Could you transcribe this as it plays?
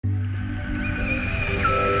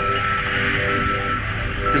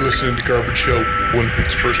listening to Garbage Hill,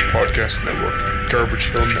 Winnipeg's first podcast network,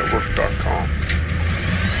 GarbageHillNetwork.com.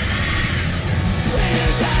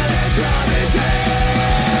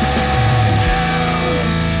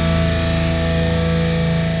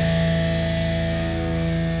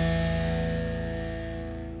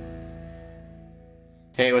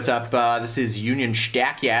 Hey, what's up? This is Union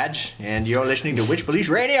Stackyaj, and you're listening to Witch Police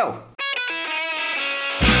Radio.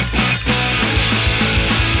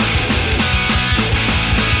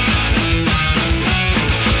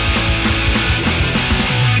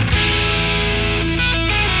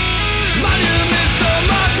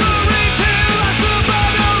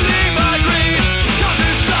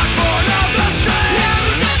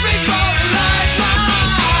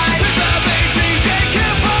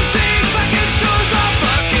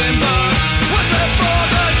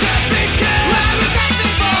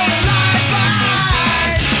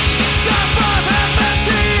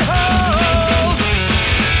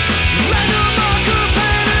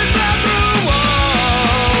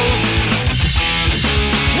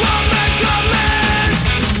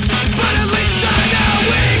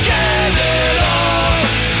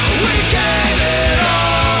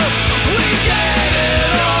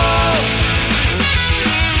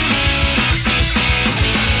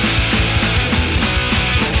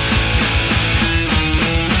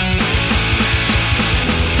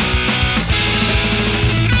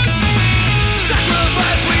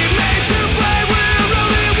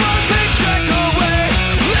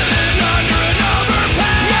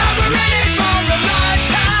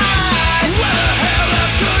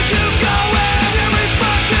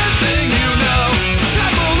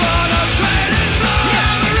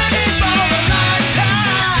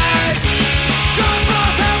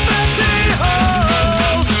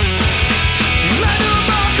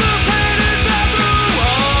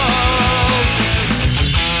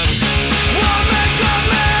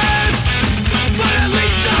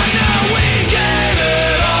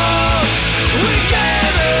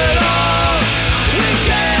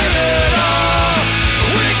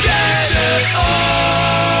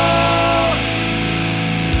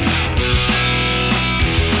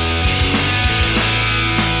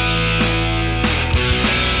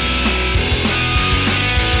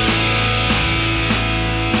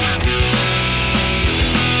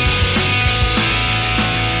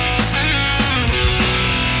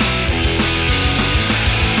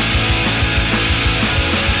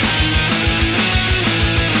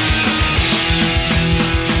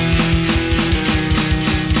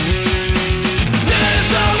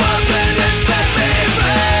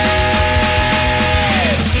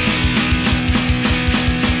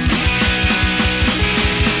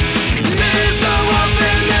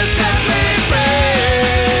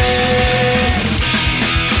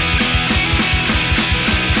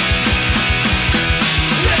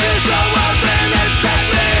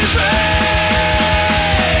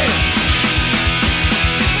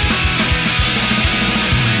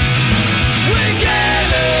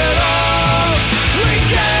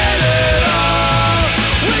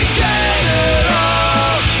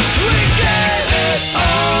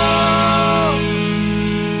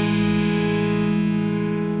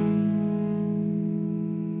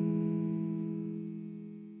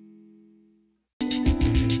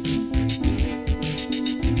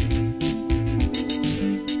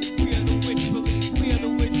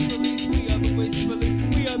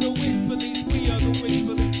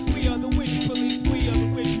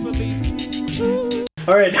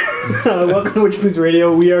 All right, welcome to Witch Police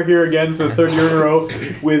Radio. We are here again for the third year in a row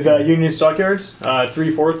with Union Stockyards.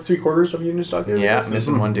 Three quarters of Union Stockyards. Yeah,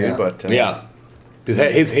 missing one dude, but yeah,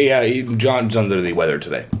 because John's under the weather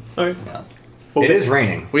today. All right. Yeah. Well, it is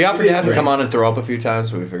raining. we offered to have him come on and throw up a few times,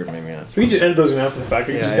 so we figured maybe that's. We can just edit those in after the fact.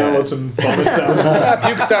 We can just download some vomit sounds.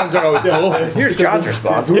 Puke sounds are always cool. Here's John's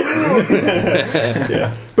response.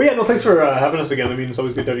 Yeah. But yeah, no, thanks for having us again. I mean, it's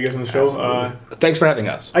always good to have you guys on the show. Thanks for having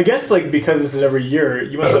us. I guess, like, because this is every year,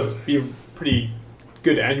 you must have a pretty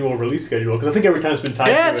good annual release schedule. Because I think every time it's been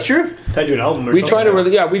tied to tied to an album or We something.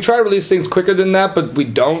 we try to release things quicker than that, but we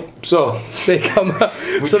don't. So they come out.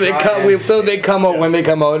 They come out when they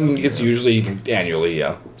come out, and it's usually annually.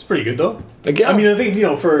 Yeah, it's pretty good though. Like, yeah. I mean, I think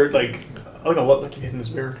for like a lot. Like hitting this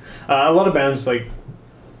mirror. A lot of bands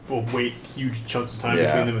will wait huge chunks of time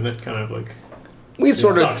between them, and that kind of like. We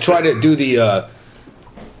sort of try to do the.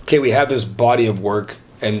 Okay, we have this body of work,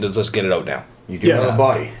 and let's get it out now. You do have a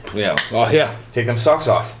body. Yeah. Oh yeah. Take them socks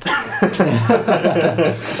off.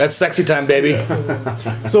 That's sexy time, baby.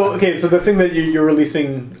 So the thing that you're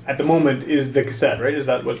releasing at the moment is the cassette, right? Is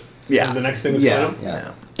that what? The next thing that's coming up?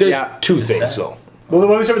 Yeah. There's two things though. Well, why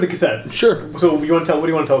don't we start with the cassette? Sure. So what do you want to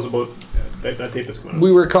tell us about that tape is coming out.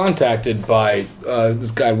 We were contacted by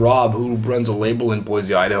this guy Rob, who runs a label in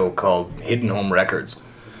Boise, Idaho called Hidden Home Records,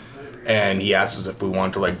 and he asked us if we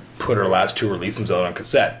wanted to like put our last 2 releases out on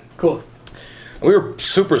cassette. Cool. We were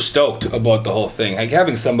super stoked about the whole thing. Like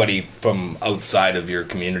having somebody from outside of your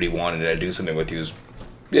community wanting to do something with you is,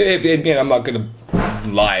 I'm not gonna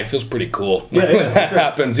lie, it feels pretty cool when that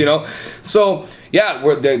happens, you know. So yeah,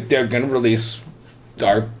 they're gonna release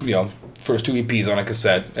our first 2 EPs on a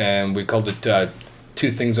cassette, and we called it 2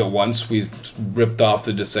 Things at Once. We ripped off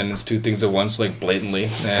the Descendants' 2 Things at Once like blatantly,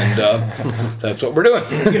 and that's what we're doing.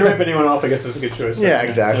 You can rip anyone off, I guess is a good choice. Yeah,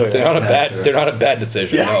 exactly. They're not a bad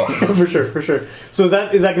decision. Yeah, No. for sure. So is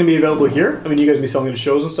that going to be available here? I mean, you guys be selling it at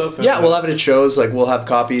shows and stuff? Yeah, we'll have it at shows. Like we'll have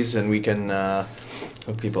copies, and we can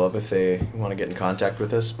hook people up if they want to get in contact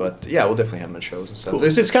with us. But yeah, we'll definitely have them at shows and stuff. Cool.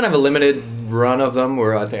 It's kind of a limited run of them.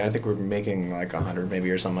 Where I think we're making like 100 maybe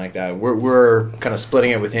or something like that. We're kind of splitting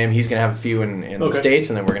it with him. He's gonna have a few in the States,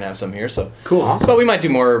 and then we're gonna have some here. So cool. But we might do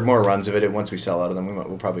more runs of it once we sell out of them.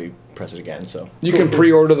 We'll probably press it again. So You can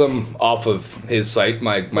pre-order them off of his site.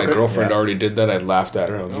 My girlfriend already did that. I laughed at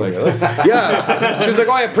her. I was like, yeah. She was like,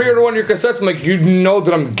 oh, I pre-ordered one of your cassettes. I'm like, you know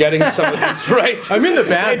that I'm getting some of this, right? I'm in the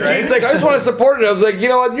band, And right? she's like, I just want to support it. I was like, you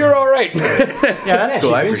know what? You're all right. Yeah, that's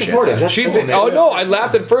cool. I appreciate that. She's, oh no, I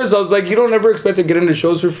laughed at first. I was like, you don't ever expect to get into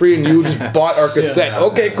shows for free, and you just bought our cassette.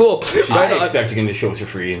 Okay, cool. I expect to get into shows for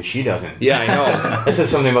free, and she doesn't. Yeah, I know. That says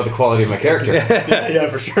something about the quality of my character. Yeah,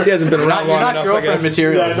 for sure. She hasn't been You're around not long enough, I girlfriend guess.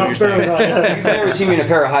 material. Yeah, is what not you're saying. fair. You've never seen me in a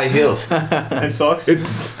pair of high heels. And socks?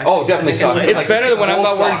 Oh, definitely socks. It's better than when I'm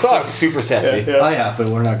not wearing socks. Super sexy. Yeah. I have, but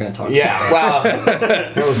we're not going to talk Yeah, well,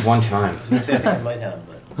 there was one time. I think I might have,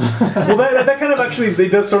 but Well, that kind of actually they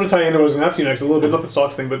does sort of tie into what I was going to ask you next a little bit, not the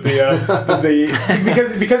socks thing, but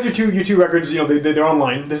because your two records, they're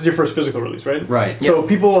online. This is your first physical release, right? Right. So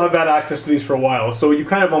people have had access to these for a while. So you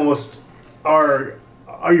kind of almost are.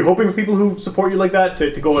 Are you hoping for people who support you like that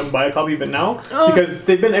to go and buy a copy of it now? Because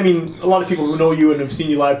they've been. I mean, a lot of people who know you and have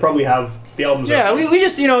seen you live probably have the albums. Yeah, we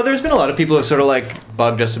just there's been a lot of people who sort of like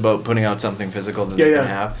bugged us about putting out something physical that they can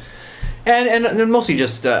have, and mostly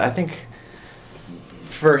just I think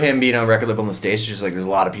for him being on a record label in the States, it's just like there's a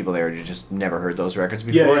lot of people there who just never heard those records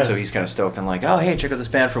before, and so he's kind of stoked and like, oh hey, check out this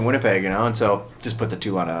band from Winnipeg, and so just put the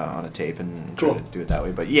 2 on a tape and try to do it that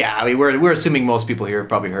way. But yeah, I mean we're assuming most people here have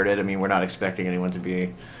probably heard it. I mean we're not expecting anyone to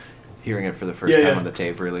be hearing it for the first time on the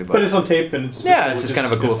tape really, but it's on tape and it's it's just kind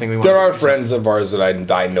of a cool thing. There are friends of ours that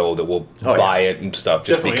I know that will buy it and stuff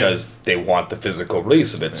just because they want the physical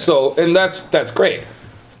release of it. So and that's great.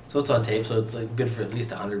 so it's on tape, so it's like good for at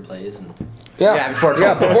least 100 plays. And before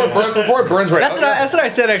it burns right. That's what I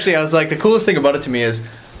said actually. I was like, the coolest thing about it to me is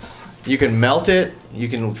you can melt it, you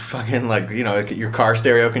can fucking your car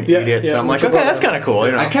stereo can eat it. So I'm like, okay, that's kind of cool.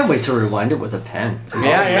 I can't wait to rewind it with a pen.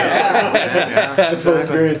 The full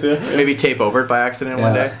experience. Maybe tape over it by accident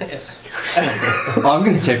one day. I'm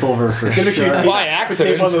going to tape over for sure. By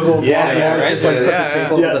accident. Tape on those little Just like put the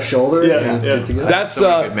tape over the shoulder. That's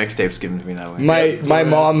so many good mixtapes given to me that way. My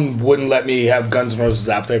mom wouldn't let me have Guns N' Roses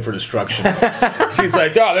Appetite for Destruction. She's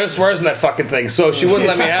like, oh, there's swears in that fucking thing. So she wouldn't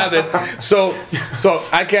let me have it. So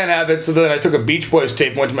I can't have it. So then I took a Beach Boys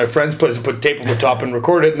tape, went to my friend's place and put tape over the top and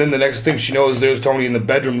recorded it. And then the next thing she knows, there's Tony in the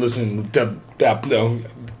bedroom listening to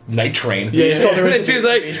Night Train. Yeah, you told her And she's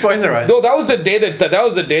like, Beach Boys are right. No, that was the day that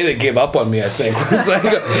was the day they gave up on me. I think. It's like,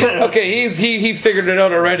 okay, he figured it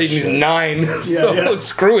out already. And he's 9, so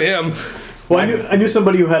screw him. Well, I knew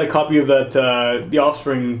somebody who had a copy of that The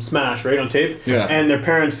Offspring Smash right on tape. Yeah. And their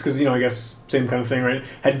parents, because I guess same kind of thing, right?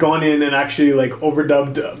 Had gone in and actually like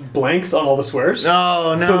overdubbed blanks on all the swears.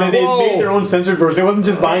 Oh no! So they made their own censored version. It wasn't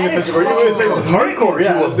just buying a censored version. It was hardcore.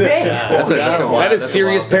 Yeah, That is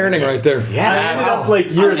serious parenting right there. Yeah, I ended up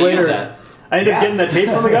like years later. I ended up getting that tape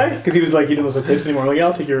from the guy because he was like, he didn't listen to tapes anymore. I'm like, yeah,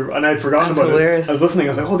 I'll take your. And I had forgotten about it. I was listening. I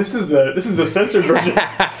was like, oh, this is the censored version.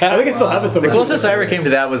 I think I still have it somewhere. The closest I ever came to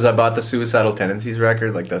that was I bought the Suicidal Tendencies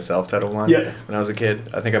record, like the self-titled one. Yeah. When I was a kid,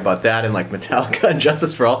 I think I bought that and like Metallica and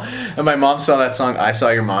Justice for All. And my mom saw that song, "I Saw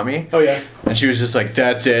Your Mommy." Oh yeah. And she was just like,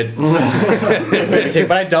 "That's it."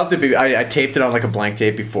 But I dubbed it. I taped it on like a blank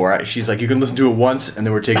tape before. She's like, "You can listen to it once," and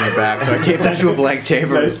then we're taking it back. So I taped that to a blank tape.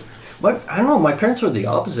 Nice. But I don't know. My parents were the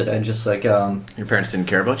opposite. I just like. Your parents didn't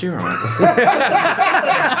care about you, or what?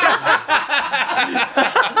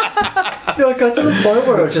 I got to the point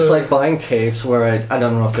where I was just like buying tapes where I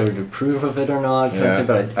don't know if they would approve of it or not,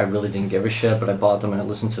 but I really didn't give a shit. But I bought them and I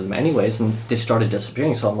listened to them anyways, and they started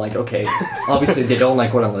disappearing. So I'm like, okay, obviously they don't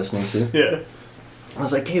like what I'm listening to. Yeah. I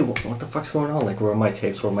was like, hey, what the fuck's going on? Like, where are my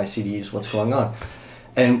tapes? Where are my CDs? What's going on?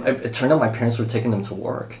 And it turned out my parents were taking them to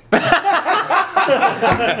work.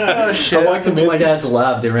 Oh shit! I walked into my dad's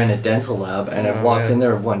lab. They ran a dental lab, and I walked in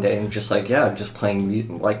there one day and just like, yeah, I'm just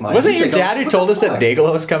playing like my. Wasn't your music. dad who told us that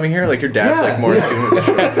Dayglow was coming here? Like your dad's like more.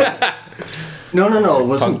 No, it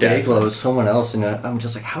wasn't dad. Dayglow. It was someone else, and I'm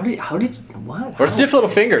just like, how did what? Or Stiff Little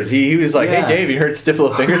Fingers. He was like, Yeah. hey Dave, you heard Stiff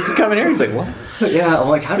Little Fingers is coming here? He's like, what? Yeah, I'm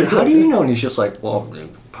like, how do you know? And he's just like, well,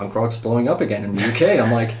 punk rock's blowing up again in the UK.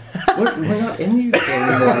 I'm like, we're not in the UK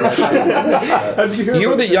anymore. Like, I don't know that. How did you hear You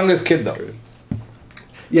were about the that? youngest kid though.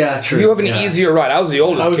 Yeah, true. You have an yeah. easier ride. I was the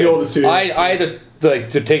oldest. I was the kid. oldest too, yeah. I had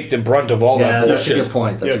to take the brunt of all Yeah, that that's a bullshit. good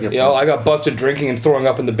point. That's a Yeah. good You know, point. I got busted drinking and throwing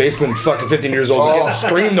up in the basement, fucking 15 years old, and getting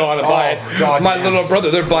screamed on by God, my man. little brother.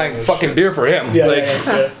 They're buying fucking beer for him. Yeah, like,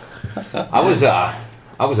 yeah. I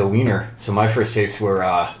was a wiener, so my first tapes were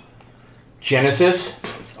Genesis,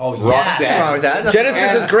 Oh yeah. Roxette. What's wrong with that?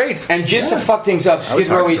 Genesis is great. and just to fuck things up, Skid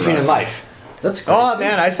Row hard to 18 in pronounce. Life. That's great. Oh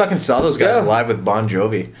man, I fucking saw those guys Yeah. live with Bon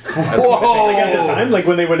Jovi. Whoa! Like at the time, like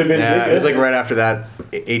when they would have been Yeah, big. it was like right after that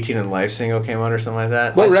 18 in Life single came out or something like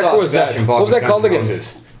that. What I record saw was that? Sebastian Bach What was with that called Guns N' again?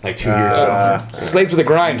 Roses, like 2 years ago. Slave to the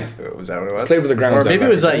Grind. Was that what it was? Slave to the Ground Or was that maybe it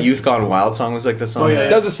was record. that Youth Gone Wild song was like the song. Oh, yeah.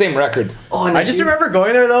 That was the same record. Oh, and I just remember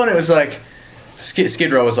going there though, and it was like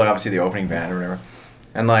Skid Row was like obviously the opening band or whatever,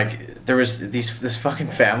 and like there was this fucking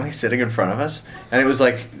family sitting in front of us, and it was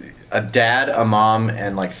like a dad, a mom,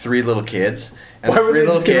 and like 3 little kids. And Why the were 3 they in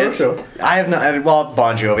little Skid Row kids? show? I have no. Well,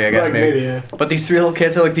 Bon Jovi, I guess Like, maybe. maybe, yeah. But these 3 little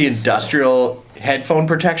kids had like the industrial headphone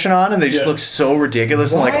protection on, and they just Yeah. look so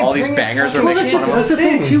ridiculous, and like Why all these bring a bangers were Well, making that's, fun of that's them. the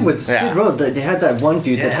thing too with Skid Yeah. Row. They had that one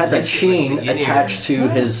dude that Yeah, had that it's like chain the in-ear. attached to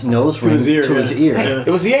his nose ring his ear, to his yeah. ear. Yeah. It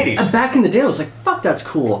was the 80s. And back in the day, I was like, "Fuck, that's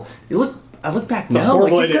cool." I look back a now, like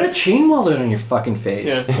horrible you've got idea. a chain wallet on your fucking face.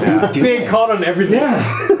 Yeah. What are you So they doing? caught on everything.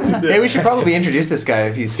 Yeah. Hey, we should probably introduce this guy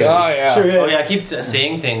if he's good. Oh yeah. Sure, yeah. Oh yeah, I keep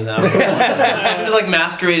saying things. And I'm trying to like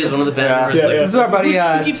masquerade as one of the band members. Yeah, like, yeah. This is our buddy.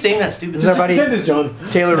 who keeps saying that stupid This is our stuff? buddy Pretend it's John.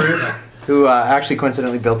 Taylor Roof, who actually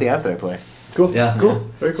coincidentally built the amp that I play. Cool. Yeah. Cool.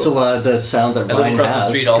 Very cool. So the sound that I live Ryan across the has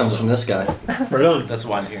street comes also. from this guy. right on. That's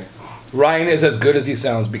why I'm here. Ryan is as good as he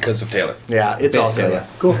sounds because of Taylor. Yeah, it's all Basically, Taylor.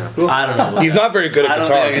 Cool. Cool. I don't know. About He's not very good at I don't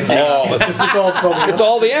guitar. think I can take Oh, It's just it's all probably. it's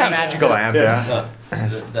all the It's a amp. magical amp, yeah.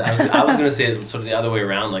 I was gonna say it sort of the other way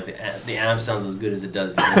around. Like the amp sounds as good as it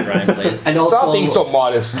does when Brian plays. And Stop also, being so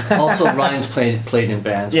modest. also Ryan's played in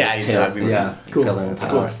bands. Yeah, with he's Taylor, happy with yeah, Cool. Taylor and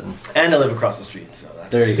Cool. Past, and And I live across the street, so that's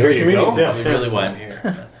there you go. There you Convenient, go. yeah. probably really why I'm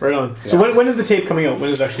here. Right on. So when is the tape coming out? When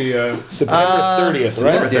is it actually? September 30th,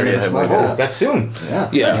 September right? Yeah, yeah, 30th. yeah. Oh, that's soon. Yeah,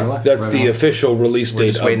 Yeah, right that's on. the official release We're date.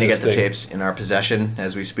 just waiting to of get this the thing. tapes in our possession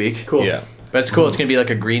as we speak. Cool. Yeah, But it's cool. It's gonna be like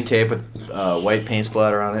a green tape with white paint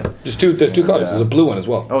splatter on it. there's two colors. There's a blue one as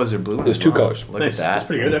well. Oh, is there blue one? There's as 2 well? colors. Look Nice. at that. That's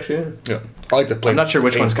pretty good, actually. Yeah. Yeah, I like the plate. I'm not sure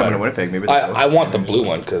which paint one's coming to splatter. Winnipeg. Maybe I want the blue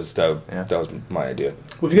one because that was my idea.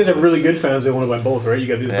 Well, if you guys have really good fans, they want to buy both, right? You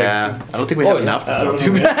got these. Yeah, I don't think we Oh, have yeah. enough to I sell don't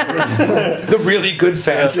too know. bad. The really good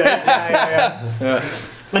fans.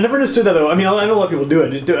 I never understood that though. I mean, I know a lot of people do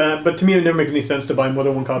it, but to me, it never makes any sense to buy more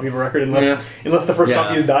than one copy of a record unless the first Yeah.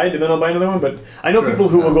 copy has died, and then I'll buy another one. But I know people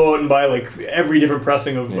who will go out and buy like every different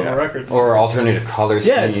pressing of a record. Or alternative color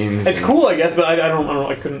Yeah, schemes. it's cool, I guess, but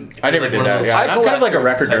I couldn't. I never Like did one of that. those- Yeah, I I'm kind of collect- like a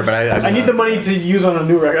record nerd, but I need the money to use on a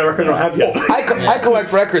new record I don't have yet. I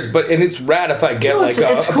collect records, and it's rad if I get No, like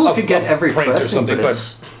it's cool a if you get every print or pressing, something,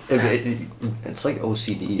 but but it's like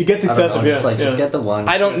OCD. It gets I don't know, excessive, Just yeah, like just yeah. get the one.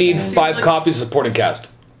 I don't need 5 copies of supporting cast.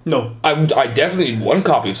 No. I definitely need 1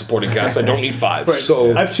 copy of supporting cast, but I don't need 5. Right.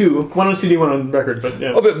 So I have 2, one on CD, one on record, but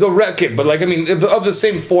yeah. oh, but the record, but like I mean, of the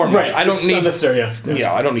same format. Right. I don't it's need. unnecessary, yeah.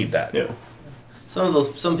 Yeah, I don't need that. Yeah.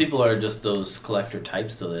 Some people are just those collector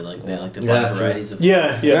types, though. They like to Yeah, buy true. varieties of. Yeah,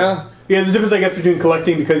 yeah. Yeah. Yeah, there's a difference, I guess, between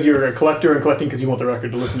collecting because you're a collector and collecting because you want the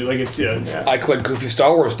record to listen to. Like, it's, yeah. I collect goofy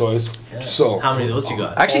Star Wars toys. So How many of those you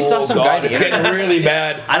got? I actually saw some guy on the it's getting internet. really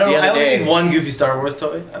bad. I don't. the I other only day- need one Goofy Star Wars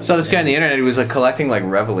toy. Saw this guy on the internet. He was like collecting like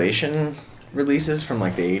Revelation releases from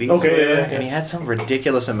like the 80s. Okay, or whatever, yeah. And he had some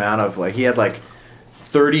ridiculous amount of like he had like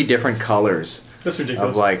 30 different colors That's ridiculous.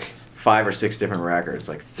 of like 5 or 6 different records,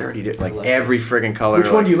 like 30 like every friggin' color. Which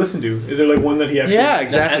one like- do you listen to? Is there like one that he actually... Yeah,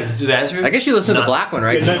 exactly. Do the answer? I guess you listen to the Not- black one,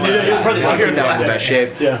 right? Yeah, no, yeah, probably- I think that yeah, one's the yeah, best shape.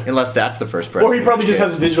 yeah. Unless that's the first press. Or he probably just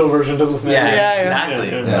has a digital version, doesn't listen to Yeah, anything. yeah, exactly.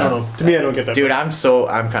 I don't know. To me, I don't get that. Dude, I'm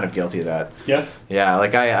kind of guilty of that. Yeah? Yeah,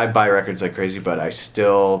 like I buy records like crazy, but I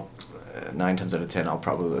still 9 times out of 10 I'll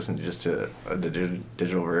probably listen to just to a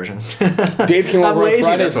digital version. Dave came I'm over on lazy,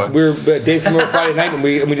 Friday. that's why. Dave came over Friday night, and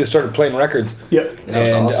we just started playing records. Yeah.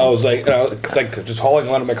 And awesome. I was like just hauling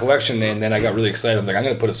one of my collection, and then I got really excited. I'm like, I'm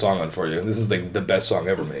gonna put a song on for you. This is like the best song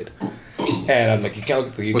ever made. And I'm like, you can't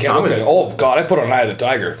What look song at was it. it? Oh God, I put on Eye of the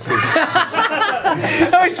Tiger.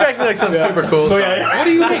 I'm expecting like some super cool So, song. yeah. What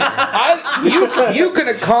do you think? You can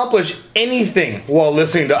accomplish anything while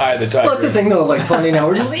listening to Eye of the Tiger. Well, that's the thing though. Like Tony now,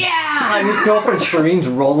 we're just and his girlfriend Shireen's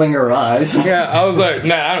rolling her eyes. Yeah, I was like,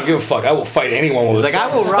 nah, I don't give a fuck. I will fight anyone with He's this.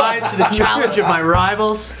 like, I will rise to the challenge of my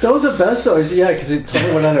rivals. That was the best though. Yeah, because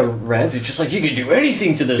Tony went on a rant. He's just like, you can do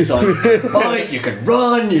anything to this song. You can fight, you can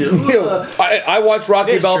run. I watched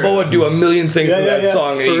Rocky It's Balboa true. do a million things Yeah, to yeah, that yeah,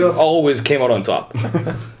 song, and for he real. always came out on top.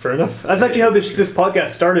 Fair enough. That's actually how this podcast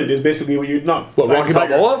started. Is basically what you're not. What, Rocky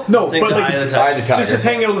Tiger. Balboa? No, Sing but to like Eye of the Eye Tiger. of the Tiger. just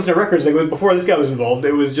hanging out listening to records. Like before this guy was involved,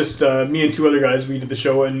 it was just me and two other guys. We did the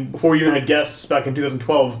show, and before we even had guests back in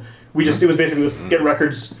 2012, it was basically let's get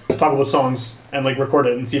records, talk about songs, and like record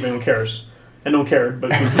it and see if anyone cares. And no one cared,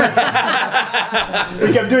 but we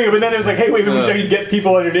kept doing it. But then it was like, hey, wait, maybe we should get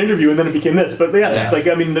people on an interview, and then it became this. But yeah, it's like,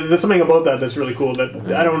 I mean, there's something about that that's really cool that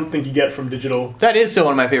I don't think you get from digital. That is still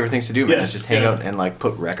one of my favorite things to do, man. Yeah, Is just hang yeah. out and like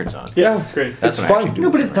put records on. Yeah, it's great. That's It's what I fun. actually do.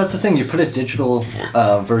 No, but that's the thing. You put a digital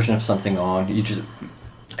version of something on. You just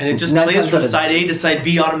And it just 9 plays times from out of- side A to side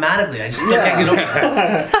B automatically. I just still can't get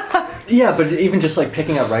over Yeah, but even just like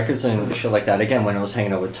picking up records and shit like that. Again, when I was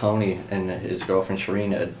hanging out with Tony and his girlfriend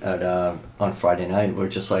Shireen at on Friday night, we're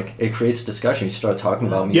just like it creates a discussion. You start talking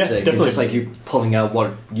about Yeah, music. definitely. Just like you pulling out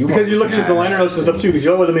what you Because want you're to looking at the liner notes and stuff too. Because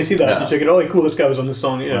you let me see that. Yeah. You check it. Oh, cool! This guy was on this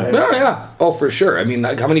song. Yeah, No, yeah. Oh, for sure. I mean,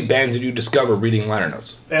 like, how many bands did you discover reading liner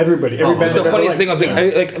notes? everybody, every band. That's the I've ever funniest thing. I was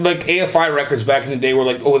liked. like AFI records back in the day were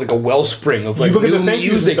like a wellspring of like You look at new the thank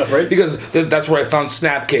yous and music, stuff, right? because that's where I found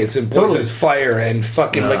Snapcase and Totally. Poison's Fire and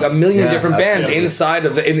fucking like a million Yeah, different bands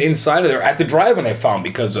absolutely. inside of there at the drive-in I found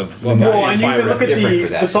because of Well, and you Fire even look at different the for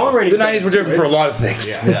that. songwriting. the 90s were credits, different for a right? lot of things.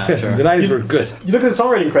 Yeah, sure. The 90s were good. You look at the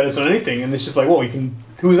songwriting credits on anything, and it's just like, whoa, you can.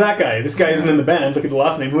 Who's that guy? This guy isn't in the band. Look at the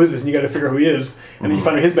last name. Who is this? And you got to figure out who he is. And then you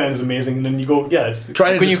find out his band is amazing. And then you go, yeah, it's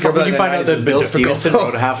Trying to When you discover when you the find 90s out that has Bill been difficult. Stevenson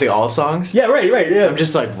wrote half the All songs, yeah, right, yeah. I'm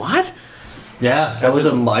just like, what? Yeah, that was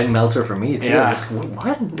a mind melter for me too. Yeah. Just,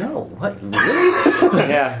 what? No, what? Really?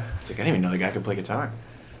 Yeah. It's like I didn't even know the guy could play guitar.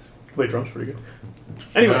 play drums pretty good.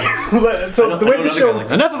 Anyway, so the way the show.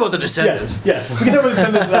 Enough about the Descendants. Yeah, we can talk about the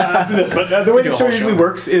Descendants after this, but the way the show usually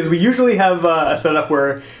works is we usually have a setup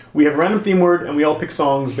where we have a random theme word and we all pick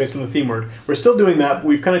songs based on the theme word. We're still doing that, but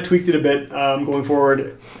we've kind of tweaked it a bit going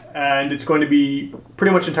forward, and it's going to be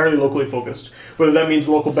pretty much entirely locally focused. Whether that means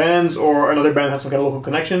local bands or another band has some kind of local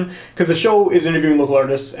connection, because the show is interviewing local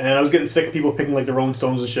artists, and I was getting sick of people picking like the Rolling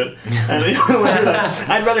Stones and shit. And you know, when I hear that,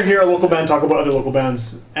 I'd rather hear a local band talk about other local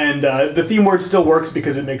bands. And the theme word still works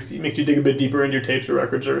because it makes you dig a bit deeper into your tapes or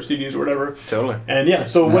records or CDs or whatever. Totally. And yeah,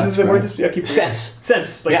 so what is the word? I keep Sense.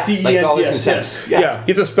 Sense, like Yeah, like dollars and CENTS. cents. Yeah, you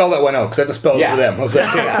have to spell that one out because I had to spell it Yeah. for them. I was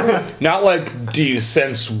like, not like, do you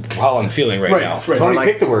sense how I'm feeling right, Right, now? right. Tony like-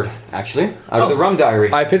 picked the word, actually, out of the Rum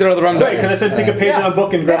Diary. I picked it out of the Rum Right, Diary. because I said pick a page on a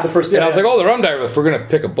book and grab the first. And I was like, oh, the Rum Diary. If we're gonna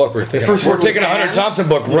pick a book, we're taking first we're word was taking a Hunter and. Thompson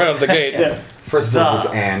book right out of the gate. yeah. First word was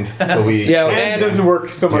and, so we... Yeah, And doesn't work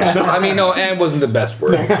so much. No. I mean, no, and wasn't the best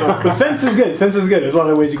word. No, but sense is good. Sense is good. There's a lot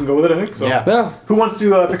of ways you can go with it, I think. So. Yeah. Yeah. Who wants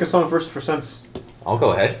to pick a song first for sense? I'll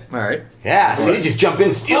go ahead. All right. Yeah, see, just jump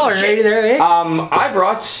in, steal Oh, shit. ready there, eh? I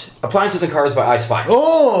brought Appliances and Cars by I Spy.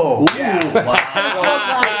 Oh.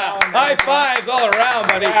 High fives all around,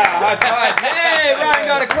 buddy. High five. Hey, Ryan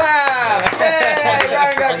got a clap. Yay,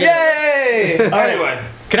 Ryan got yay. Anyway.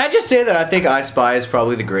 Can I just say that I think I Spy is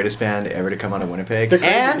probably the greatest band ever to come out of Winnipeg, They're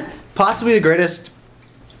crazy. and possibly the greatest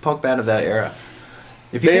punk band of that era.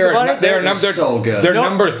 If you They think are about it, they're so good. They're No.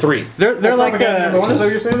 number 3. they're like Propaganda number one, is that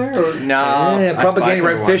what you're saying there? Or? no, Yeah, I probably Spy's getting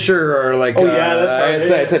number Red one. Fisher or like. Oh, yeah, that's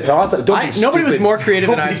right. It's a toss. Don't be Nobody was stupid. more creative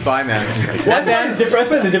than Don't I be Spy, man. That That band's different.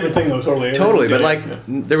 That band's a different thing, though. Totally. Totally, but Yeah, like yeah.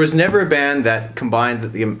 there was never a band that combined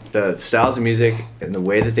the styles of music and the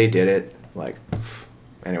way that they did it. Like,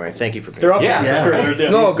 anyway, thank you for they're up Yeah. there for sure.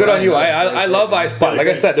 They're, No, good on you. I love I Spy. Like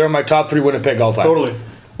I said, they're in my top 3 Winnipeg all time. Totally.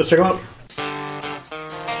 Let's check them out.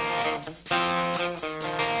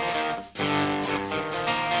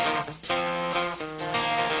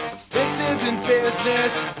 This isn't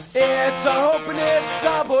business, it's a hope and it's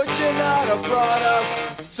a bush and not a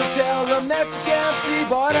product. So tell them that you can't be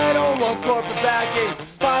bought, I don't want corporate backing.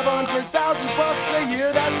 500,000 bucks a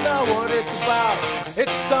year, that's not what it's about.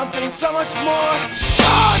 It's something so much more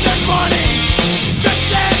than money. Just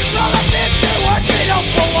that relevant to working up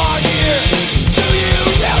for 1 year. Do you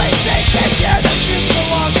really think that this shit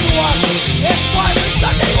belongs to us? It's private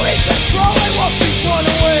Sunday we control, it won't be torn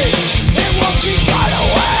away. It won't be torn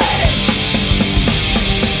away.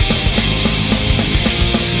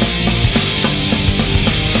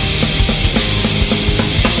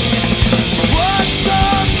 What's the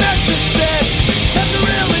message said? Does it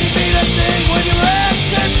really mean a thing when your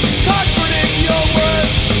actions contradict your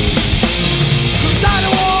words?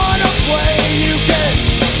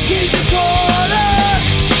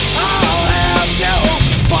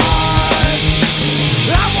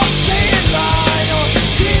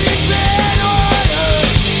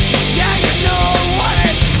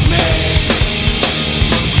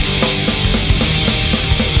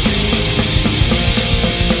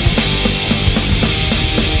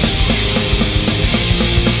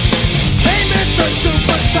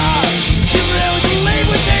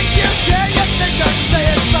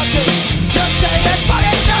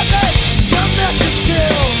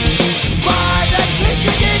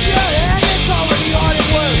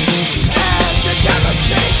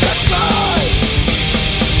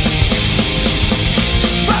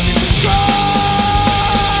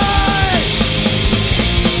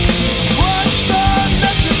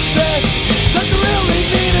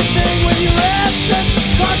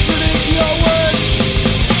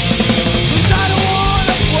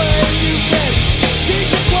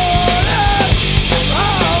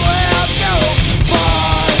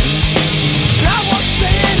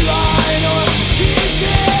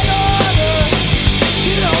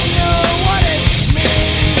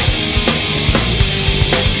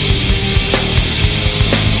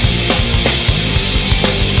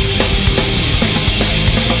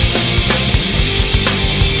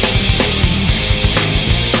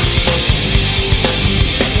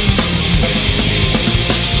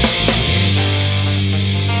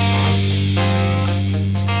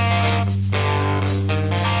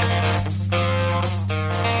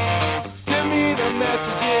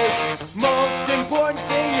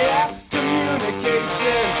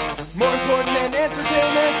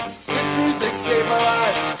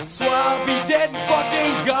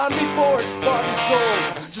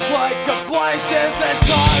 voices and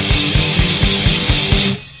cars.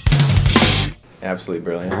 Absolutely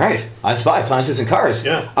brilliant. All right, I Spy, Appliances and Cars.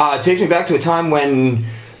 Yeah. It takes me back to a time when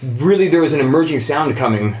really there was an emerging sound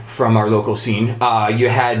coming from our local scene. You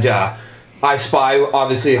had I Spy,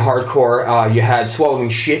 obviously hardcore. You had Swallowing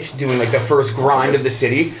Shit doing like the first grind of the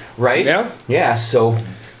city, right? Yeah. Yeah, so...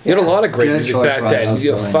 You had a lot of great Good music choice, back Ryan. That then. was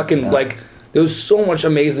You brilliant. fucking Yeah. like there was so much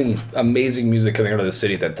amazing music coming out of the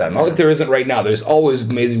city at that time. Not like there isn't right now. There's always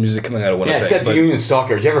amazing music coming out of Winnipeg. Yeah, except the but Union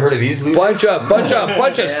Stalker. Did you ever heard of these losers?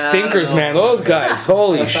 bunch of stinkers, man. Those guys,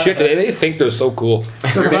 holy shit, they think they're so cool.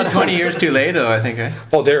 They're about 20 years too late, though, I think. Eh?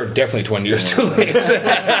 Oh, they're definitely 20 years too late.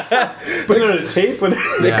 Put it on a tape with.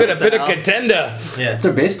 They could have been a contender. Yeah.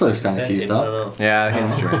 Their bass player's kind of Sent cute it, I though. don't know. Yeah, I think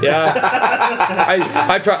it's true. Yeah,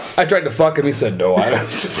 I tried to fuck him. He said no. I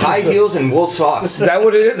don't. High heels and wool socks. Is that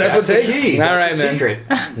what it is? That's what it the takes. key. All That's right,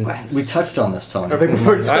 the man. secret. We touched on this, Tony. I think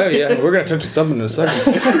before it's- Oh yeah, we're gonna touch something in a second.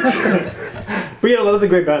 But yeah, that was a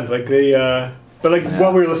great band. Like they, but like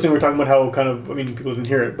while we were listening, we were talking about how kind of. I mean, people didn't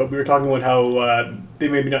hear it, but we were talking about how they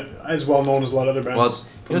may be not as well known as a lot of other bands. Well, you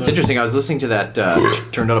from know, it's the- interesting. I was listening to that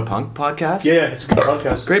Turned Out a Punk podcast. Yeah, it's a good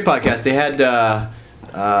podcast. Great podcast. They had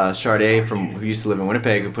Sade who used to live in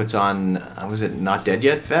Winnipeg, who puts on, was it Not Dead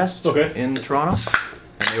Yet Fest in Toronto?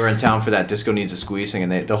 And they were in town for that Disco Needs a Squeeze thing,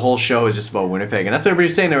 and the whole show is just about Winnipeg. And that's what everybody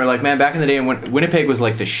was saying. They were like, man, back in the day, Winnipeg was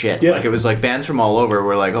like the shit. Yeah. Like, it was like bands from all over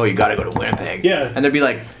were like, oh, you gotta go to Winnipeg. Yeah. And there'd be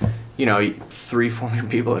like, 300-400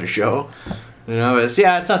 people at a show. It's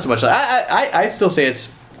not so much. I still say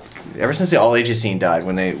it's ever since the all ages scene died,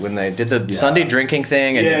 when they did the Sunday drinking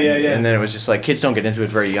thing, and and then it was just like kids don't get into it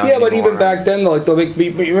very young. Yeah, but anymore. even back then, like I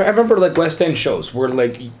remember like West End shows where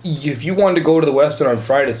like if you wanted to go to the West End on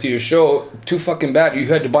Friday to see a show, too fucking bad, you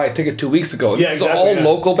had to buy a ticket 2 weeks ago. Yeah, This is exactly, all yeah.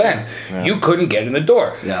 local bands. You couldn't get in the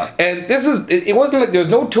door. Yeah. And it wasn't like there was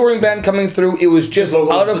no touring band coming through. It was just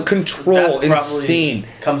local. out of control, That's probably insane.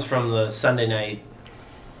 comes from the Sunday night,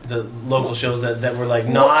 the local shows that were like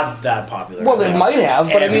not that popular. Well, they might have,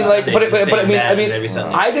 but I Every mean, like, Sunday, but the same I bands mean, every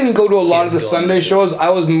Sunday. I didn't go to a lot of Kids the go on Sunday those shows. I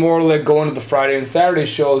was more like going to the Friday and Saturday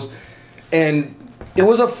shows, and it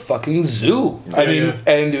was a fucking zoo. I mean,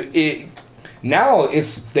 and it now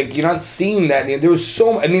it's like you're not seeing that. There was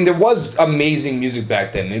there was amazing music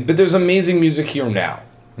back then, but there's amazing music here now.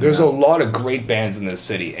 There's a lot of great bands in this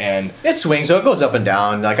city, and it swings, so it goes up and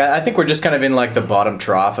down. Like I think we're just kind of in like the bottom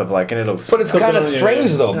trough of like, and it'll. but it's kind of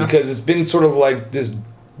strange though because it's been sort of like this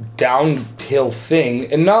downhill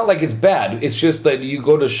thing, and not like it's bad. It's just that you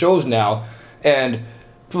go to shows now, and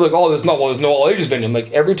people are like, oh, there's no all ages venue. I'm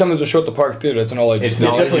like, every time there's a show at the Park Theater, it's an all ages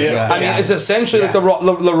venue. I mean, it's essentially like the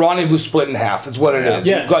Rendezvous split in half. Is what it is.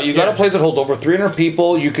 Yeah. You got a place that holds over 300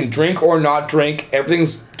 people. You can drink or not drink.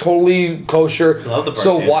 Everything's totally kosher. Love the Park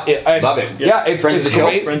so Theater. why? Love it. Yeah, it's Friends of the show.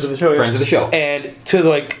 great. Friends of the show. Yeah. Friends of the show. And to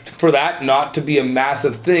like for that not to be a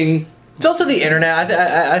massive thing. It's also the internet.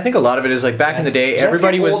 I think a lot of it is like back in the day,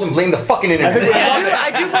 everybody Let's get was. old and blame the fucking internet.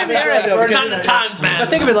 I do blame the internet though. It's because- not the times, man. But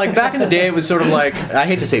think of it like back in the day, it was sort of like, I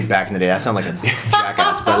hate to say back in the day, I sound like a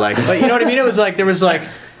jackass, but you know what I mean? It was like, there was like,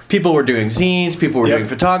 people were doing zines, people were doing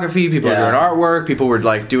photography, people were doing artwork, people were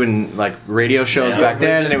like doing like radio shows back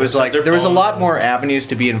then, and it was like, there was a lot more avenues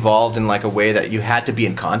to be involved in like a way that you had to be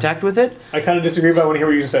in contact with it. I kind of disagree, but I want to hear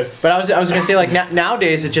what you said. But I was gonna say like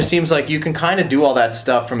nowadays it just seems like you can kind of do all that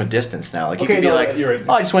stuff from a distance now. Like you can be like, you're right.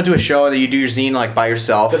 oh, I just went to a show, and then you do your zine like by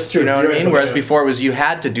yourself. That's true. You know what You're I mean? right, Whereas yeah. before it was you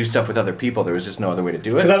had to do stuff with other people. There was just no other way to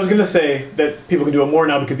do it. Because I was going to say that people can do it more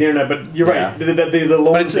now because of the internet, but you're right. The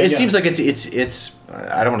lone But thing, it seems like it's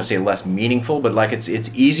I don't want to say less meaningful, but like it's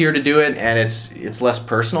easier to do it, and it's less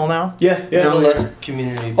personal now. Yeah, yeah. No less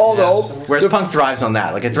community. Although, Whereas punk thrives on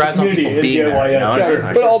that. Like it thrives on Community people and being DIY, there. You know? yeah, Sure,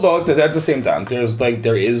 but sure. although at the same time,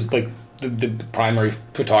 there is like the primary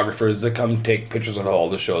photographers that come take pictures of all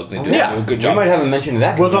the shows. And they do a good We job. might have a mention of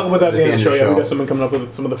that. We'll talk about that at the end of the show. Yeah, we show. got someone coming up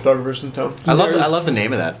with some of the photographers in town. I love the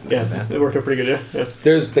name of that. Yeah, it worked out pretty good. Yeah.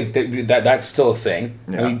 There's like that's still a thing.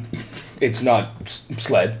 Yeah. I mean, it's not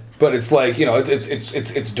sled, but it's like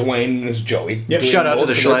it's Dwayne and it's Joey. Yep. Shout out to the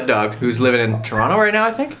Both of Schled dog who's living in Toronto right now.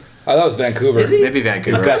 I think. Oh, that was Vancouver. Maybe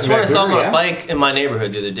Vancouver. I just want to saw him on Yeah. a bike in my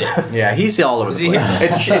neighborhood the other day. Yeah, he's all over the place.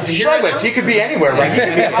 It's Schleiwitz. He could be anywhere, right? He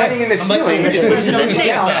could be hiding in the ceiling and just listen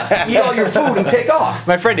down, eat all your food, and take off.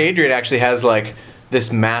 My friend Adrian actually has like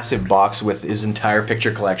this massive box with his entire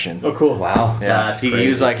picture collection. Oh, cool. Wow. Yeah, That's he crazy.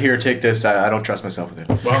 was like, "Here, take this. I don't trust myself with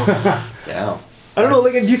it." Wow. Yeah. I don't know.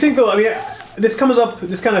 Like, do you think though? I mean, this comes up.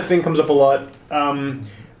 This kind of thing comes up a lot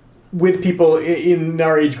with people in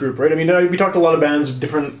our age group, right? I mean, we talked to a lot of bands of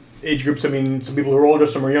different age groups. I mean, some people who are older,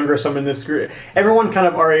 some are younger, some in this group. Everyone kind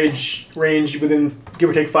of our age range, within give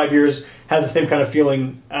or take 5 years, has the same kind of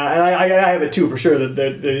feeling. And I have it too, for sure,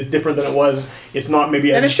 that it's different than it was. It's not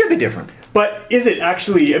maybe as... And it should be different. But is it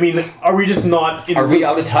actually? I mean, are we just not? Are we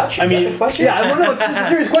out of touch? Is that the question? Yeah, I don't know. It's a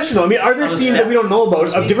serious question, though. I mean, are there scenes that we don't know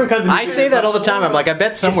about of different kinds of? I say that all the time. I'm like, I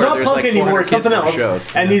bet somewhere it's not there's punk like anymore. It's something else.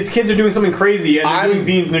 shows. And these kids are doing something crazy, and they're doing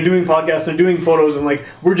zines, and they're doing podcasts, and they're doing photos, and like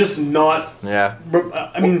we're just not. Yeah.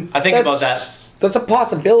 I mean, I think about that. That's a I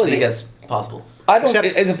possibility. think that's possible. I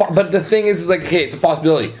don't. But the thing is like, okay, it's a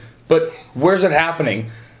possibility. But where's it happening?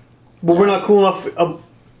 but we're not cool enough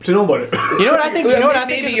to know about it. You know what I think? You know what I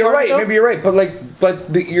think? Maybe is you're right. though? Maybe you're right.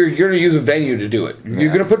 But you're going to use a venue to do it.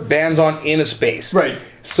 You're going to put bands on in a space. Right.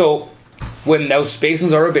 So when those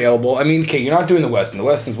spaces are available, I mean, okay, you're not doing the Westin. The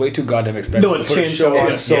Westin's way too goddamn expensive No, it's to put a changed show so on.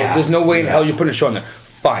 much. So Yeah. there's no way in hell you're putting a show on there.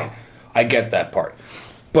 Fine, I get that part.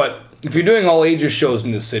 But if you're doing all ages shows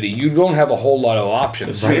in the city, you don't have a whole lot of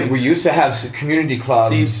options. Right. We used to have community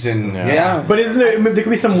clubs and Yeah. But isn't there? There could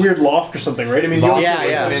be some weird loft or something, right? I mean, Loft,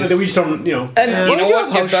 yeah. that we just don't, you know. And you We know do what?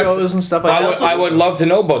 have house If that's- shows and stuff like that. I would love to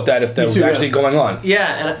know about that if that was too, actually yeah. going on.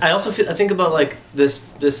 Yeah, and I also I think about like this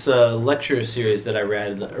lecture series that I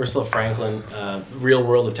read, the Ursula Franklin, Real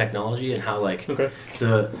World of Technology, and how like Okay.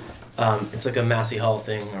 it's like a Massey Hall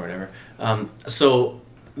thing or whatever. So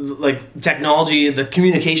like technology, the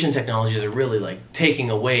communication technologies are really like taking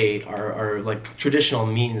away our like traditional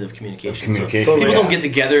means of communication. Communication, So people yeah. don't get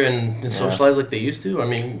together and socialize like they used to. I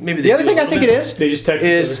mean, maybe they The other do thing a I little think it bit. is They just text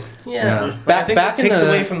is Yeah, Back- I think back it in takes the-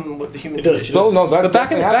 away from what the human It does. condition No, is. no, that's But back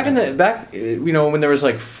definitely you know, when there was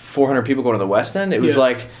like 400 people going to the West End, it was Yeah.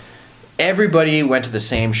 like everybody went to the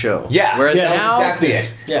same show. Yeah, Whereas yeah, that's now, exactly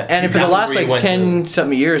it. Yeah, and for the that was last where you like went to. 10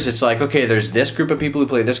 something years, it's like, okay, there's this group of people who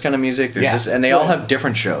play this kind of music, there's Yeah. this, and they all Right. have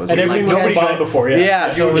different shows. And like, everything was nobody- combined before, yeah. Yeah,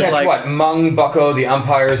 so it was Catch like, what? Mung, Bucko, the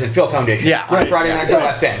Umpires, and Phil Foundation. Yeah. On Right. Friday night at Right.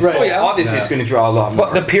 West End. Right. So Yeah. obviously it's going to draw a lot more.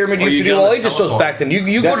 But the Pyramid Or used you to get do on all the ages shows telephone. back then.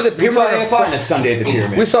 You go to the we saw Pyramid AFI on a Sunday at the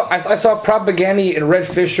Pyramid. I saw Propaganda and Red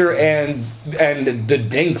Fisher and the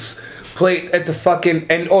Dinks play at the fucking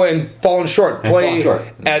and Fallen Short play Fallen Short.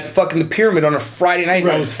 at fucking the Pyramid on a Friday night.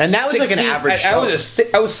 Right. And that was like an 16 average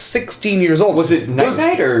I was 16 years old. Was it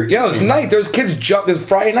night or? Yeah, it was night. There was kids jump. It was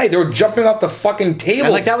Friday night. They were jumping off the fucking tables.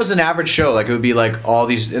 and like that was an average show. Like it would be like all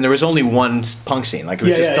these, and there was only one punk scene. Like it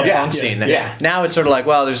was Yeah, just yeah, the yeah, punk yeah, scene. yeah. Now it's sort of like,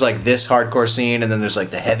 well, there's like this hardcore scene, and then there's like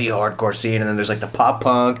the heavy hardcore scene, and then there's like the pop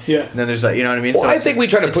punk. Yeah. And then there's like, you know what I mean? Well, I it's- think we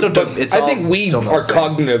try to it's put. so- it's I all- think we it's all are thing.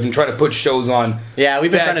 cognitive and try to put shows on. Yeah,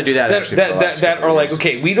 we've been trying to do that. actually, for the last that couple are like, years.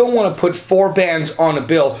 okay, we don't want to put 4 bands on a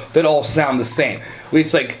bill that all sound the same.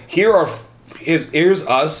 It's like here's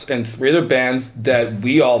us and 3 other bands that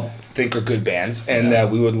we all think are good bands and that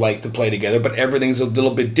we would like to play together, but everything's a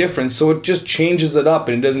little bit different, so it just changes it up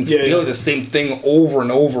and it doesn't Yeah, feel yeah. the same thing over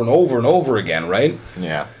and over and over and over again, right?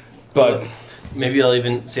 Yeah. But Maybe I'll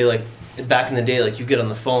even say like back in the day, like you get on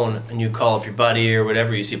the phone and you call up your buddy or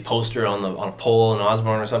whatever, you see a poster on a pole in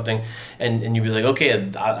Osborne or something, and you'd be like, okay,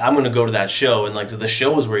 I'm going to go to that show, and like the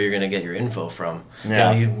show is where you're going to get your info from.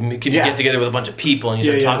 Yeah. You get together with a bunch of people and you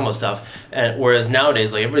start Yeah, yeah. talking about stuff. And whereas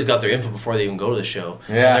nowadays, like everybody's got their info before they even go to the show.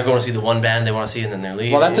 Yeah. And they're going to see the one band they want to see, and then they're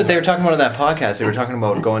leaving. Well, that's what they were talking about in that podcast. They were talking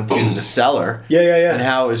about going to the cellar. Yeah, yeah, yeah. And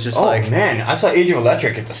how it was just Oh like, man, I saw Age of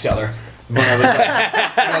Electric at the Cellar when I was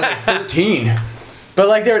like 13. but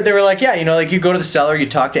like they were like, yeah, you know, like you go to the cellar, you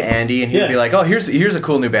talk to Andy, and he'd Yeah. be like, oh, here's a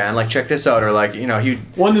cool new band, like check this out, or like, you know, he.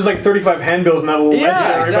 One, there's like 35 handbills in that little Yeah,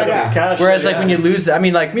 ledger. exactly. Everybody cash. Whereas like yeah. when you lose, I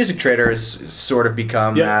mean, like Music Trader has sort of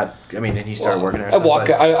become Yeah. that. I mean, and he started working there. and I stuff, walk.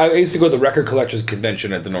 but- I used to go to the Record Collectors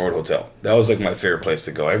Convention at the Norwood Hotel. That was like my favorite place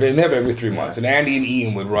to go. They have it every 3 months, and Andy and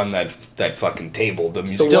Ian would run that fucking table. The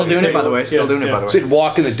music. Still One doing it, by table. the way. Still Yeah, doing it, yeah. by the way. So he'd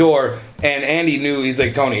walk in the door, and Andy knew, he's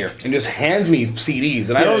like, Tony here, and just hands me CDs,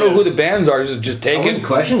 and I don't know yeah. who the bands are. Just I take wouldn't it.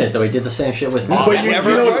 question it though. He did the same shit with me. But I you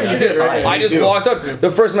never know what questioned you did, it. right? I just Me too. walked up. The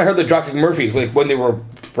first time I heard the Dropkick Murphys, like when they were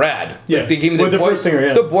rad. Yeah. Like, they gave me With the first singer,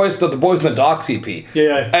 yeah. The boys in the Docs EP. Yeah,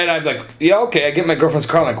 yeah. And I'm like, yeah, okay. I get my girlfriend's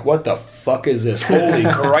car. I'm like, what the fuck is this? Holy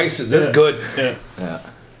Christ, is this good? Yeah.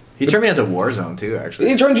 He turned me into Warzone too, actually.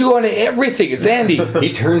 He turned you on to everything. It's Andy.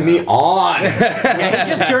 He turned me on. Yeah,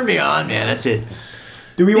 he just turned me on, man. That's it.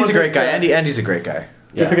 Do we He's want a to great guy. Andy's a great guy.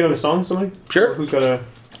 Can I pick another song, somebody? Sure. Who's got a...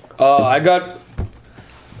 I got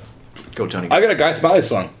Go, Tony. a Guy Smiley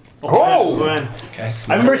song. Oh, man. I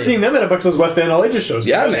remember seeing them at a bunch of those West End All Ages shows.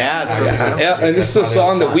 Yeah, That's- man. Yeah, and this is a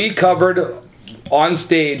song that we covered on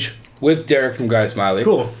stage with Derek from Guy Smiley.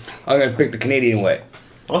 Cool. I'm gonna pick the Canadian Way.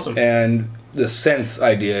 Awesome. And the sense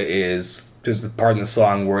idea is there's the part in the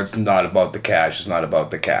song where it's not about the cash, it's not about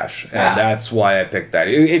the cash. And that's why I picked that.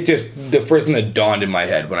 It just, the first thing that dawned in my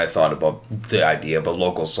head when I thought about the idea of a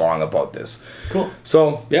local song about this. Cool.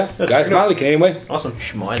 So, yeah, That's Guy Smiley, Canadian Way. Awesome.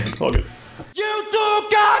 Schmoy. All good. You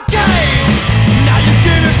took our game, now you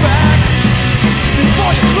give it back.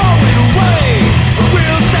 Before you throw it away,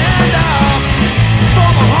 we'll stand up for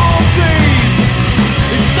the home team.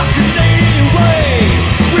 It's the Canadian way.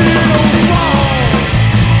 We're so strong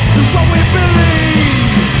to what we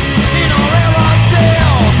believe in our era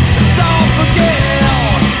till it's all forget.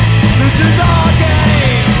 This is our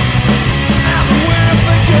game, and the winner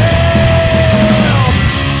for jail.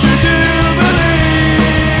 Did you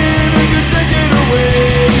believe we could take it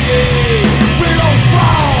away? We're so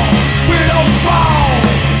strong, we're so strong.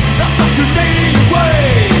 That's the Canadian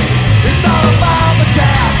way. It's not about the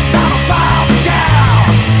cash, not about the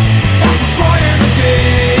cash. That's destroying the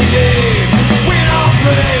game. We don't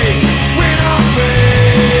play, we don't play.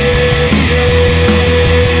 Yeah.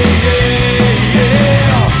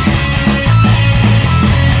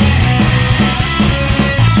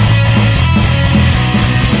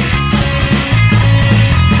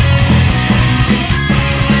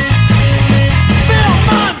 Bill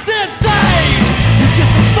Munn's insane. He's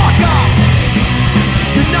just a fuck up.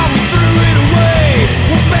 You know we threw it away.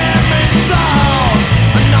 We're famine sauce.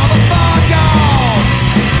 Another fuck off.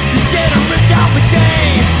 He's getting rich out the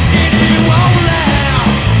game. And he won't laugh.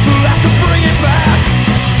 We'll have to bring it back.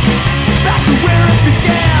 Back to where it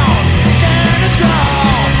began. Canada.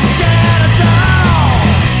 Canada.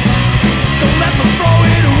 Don't let them throw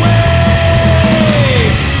it away.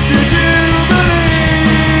 Did you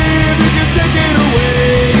believe you could take it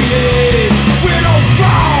away? We're no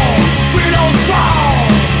strong, we're no strong.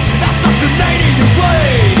 That's the Canadian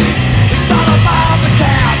way. It's not about the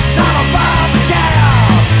cash, not about the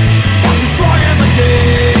cash. That's destroying the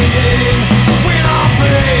game. We don't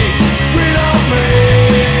play, we don't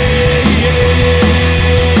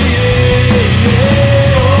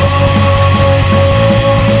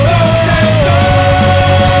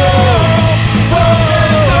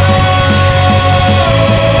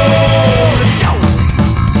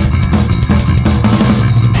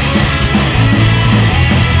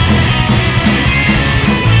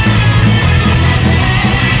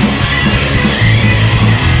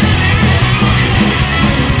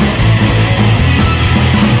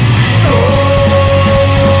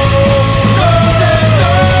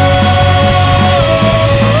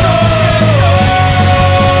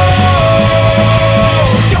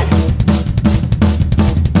Let's go.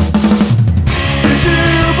 Did you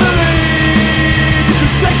believe you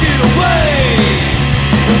could take it away?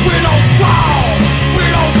 We're no strong,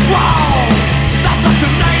 we're no strong. That's a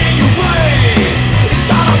Canadian way. It's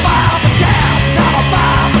not about the cash, not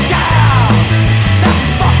about the cash. That's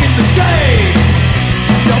fucking the game.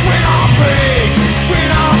 Yeah, we're not paid, we're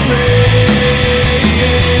not paid.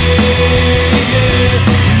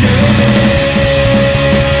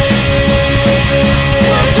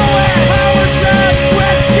 We're going Howard Jack,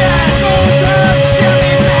 West Jack, Motor,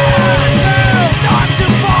 Jimmy Man. Not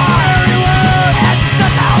too far anywhere. It's the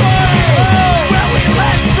mouse where we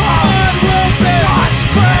let strong. John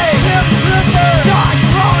Spray, Jim Tripper, John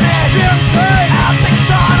Cronin, Jim Pay, Al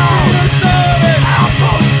McDonald, Al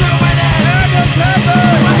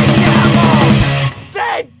Ray Campbell,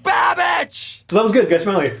 Dave Babbage. So that was good, Guy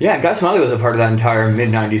Smiley. Yeah, Guy Smiley was a part of that entire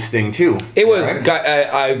mid-90s thing, too. It was,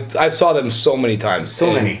 Right? I saw them so many times.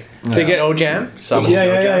 So many. They get, Snow Jam. Some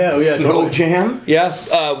Yeah. Snow Jam?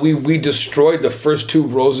 yeah, we destroyed the first 2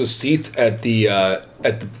 rows of seats at the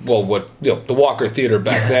the Walker Theater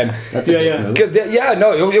back then. That's a big move. Because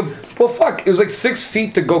well, fuck, it was like 6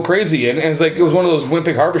 feet to go crazy in, and it's like it was one of those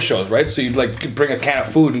Winnipeg Harbor shows, right? So you'd like bring a can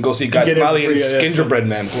of food and go see Guy Get it Smiley and free, yeah. Gingerbread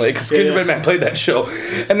Man play, because Gingerbread Man played that show,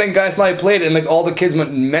 and then Guy Smiley played it, and like all the kids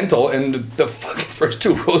went mental, and the fucking first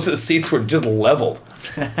 2 rows of seats were just leveled.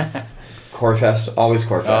 Corefest, always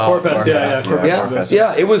Corefest. Corefest, yeah. Corefest.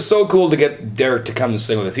 Yeah, it was so cool to get Derek to come and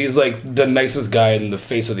sing with us. He's like the nicest guy in the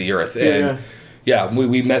face of the earth, and. Yeah, I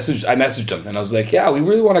messaged him, and I was like, yeah, we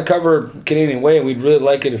really want to cover Canadian Way, and we'd really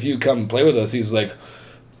like it if you come and play with us. He's like,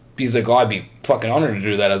 oh, I'd be fucking honored to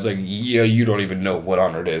do that. I was like, yeah, you don't even know what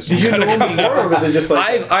honor it is. Did you know him before, or was it just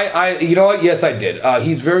like... you know what? Yes, I did. He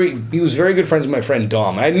was very good friends with my friend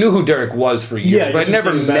Dom. And I knew who Derek was for years, Yeah, but I'd just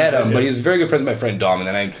never his met band, him. yeah. But he was very good friends with my friend Dom, and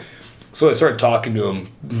then So I started talking to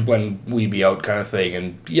him when we be out kind of thing,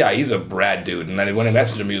 and yeah, he's a rad dude. And then when I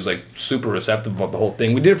messaged him, he was like super receptive about the whole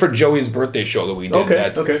thing. We did it for Joey's birthday show that we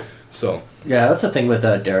did. Okay. So Yeah, that's the thing with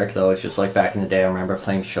Derek, though. It's just like back in the day, I remember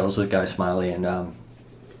playing shows with Guy Smiley, and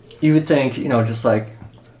you would think, just like,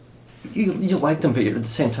 you liked him, but at the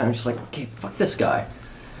same time, you're just like, okay, fuck this guy.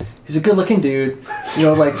 He's a good-looking dude. You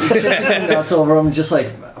know, like, shit's nuts over him, just like,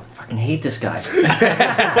 I fucking hate this guy.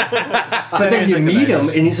 But then you meet him,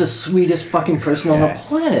 and he's the sweetest fucking person on the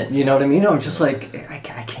planet. You know what I mean? I'm just like, I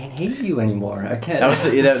can't hate you anymore. I can't.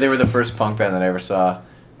 They were the first punk band that I ever saw.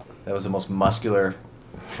 That was the most muscular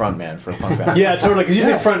frontman for a punk band. Yeah, totally. Because you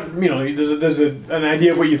think front, you know, there's an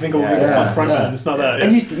idea of what you think of a front man. It's not that.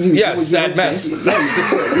 And sad mess. You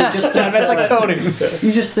just Sad mess like Tony.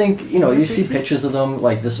 You just think, you know, you see pictures of them,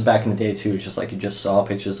 like this is back in the day too, it's just like you just saw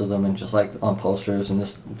pictures of them and just like on posters and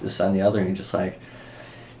this, that, and the other, and you're just like,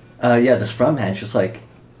 this front man's just like,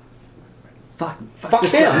 fuck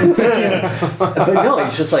him. But no,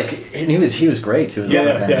 he's just like, and he was great too.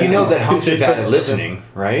 You know that Hump's bad at listening,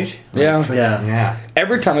 right? Yeah.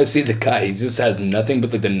 Every time I see the guy, he just has nothing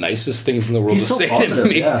but like the nicest things in the world He's to so say positive, to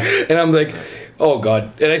me, yeah. and I'm like, oh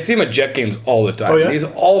god. And I see him at Jet games all the time. Oh, yeah? He's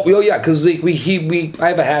because I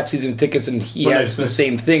have a half season tickets and he has the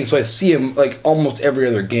same thing, so I see him like almost every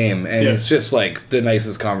other game, and it's just like the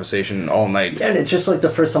nicest conversation all night. Yeah, and it's just like the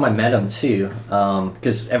first time I met him too,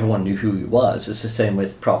 because everyone knew who he was. It's the same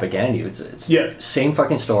with Propaganda. It's same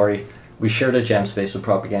fucking story. We shared a jam space with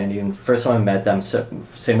Propaganda, and first time I met them,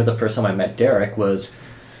 same with the first time I met Derek, was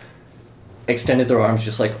extended their arms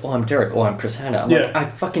just like, oh, I'm Derek, oh, I'm Chris Hanna. I'm like, I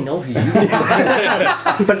fucking know who you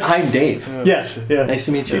are. But I'm Dave. Yeah. Nice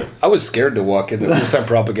to meet you. I was scared to walk in the first time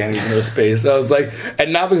Propaganda was in their space. I was like,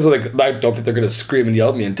 and not because like I don't think they're gonna scream and yell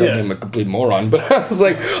at me and tell me I'm a complete moron, but I was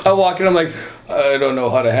like, I walk in, I'm like, I don't know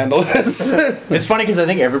how to handle this. It's funny because I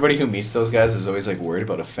think everybody who meets those guys is always like worried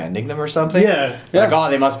about offending them or something. Yeah. Like, oh,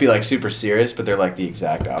 they must be like super serious, but they're like the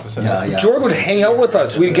exact opposite. Yeah. Jordan would hang out with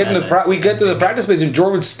us. We'd get to the practice space, and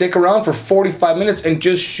Jordan would stick around for 45 minutes and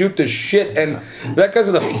just shoot the shit. And that guy's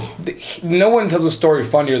no one tells a story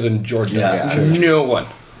funnier than Jordan does. No one.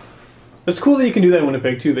 It's cool that you can do that in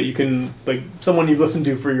Winnipeg too. That you can, like, someone you've listened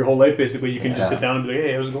to for your whole life, basically, you can just sit down and be like,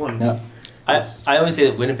 hey, how's it going? Yeah. I always say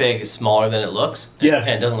that Winnipeg is smaller than it looks. And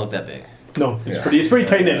it doesn't look that big. No, it's pretty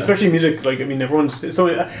tight knit, especially music. Like, I mean, everyone's so.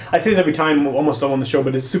 I say this every time, almost on the show,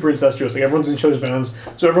 but it's super incestuous. Like, everyone's in each other's bands,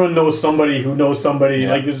 so everyone knows somebody who knows somebody.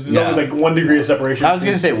 Like, there's always like 1 degree of separation. I was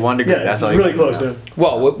gonna say 1 degree. Yeah, that's it's really close. Yeah.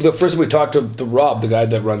 Well, the first time we talked to Rob, the guy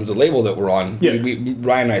that runs the label that we're on, Ryan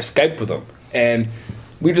and I Skyped with him, and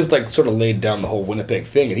we just like sort of laid down the whole Winnipeg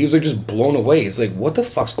thing, and he was like just blown away. He's like, "What the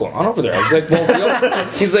fuck's going on over there?" I was like, "Well,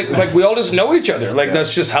 he's like, we all just know each other. Like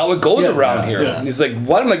that's just how it goes around here." And he's like,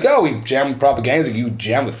 "What?" I'm like, "Oh, we jam with Propaganda." He's like, "You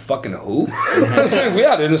jam with fucking who?" I was like,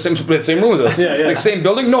 "Yeah, they're in the same room with us. Like same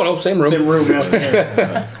building? No, same room. Same room."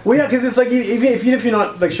 Well, yeah, because it's like even if you're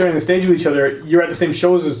not like sharing the stage with each other, you're at the same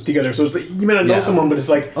shows as together. So it's like, you may not know someone, but it's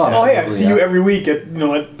like, oh hey, I see you every week at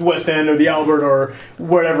at West End or the Albert or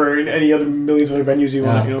whatever, any other millions of other venues you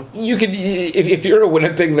want. You could, if you're a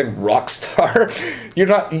Winnipeg like rock star, you're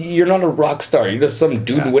not a rock star. You're just some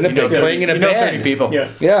dude in Winnipeg playing in a band. 30 people.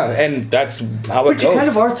 Yeah, and that's how it Which goes. you kind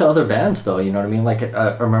of are to other bands, though. You know what I mean? Like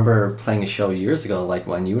I remember playing a show years ago, like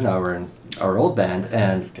when you and I were in our old band,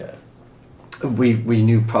 and we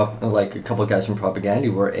knew like a couple of guys from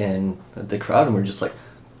Propaganda were in the crowd, and we're just like,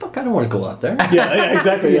 fuck, I don't want to go out there. Yeah,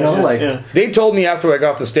 exactly. They told me after I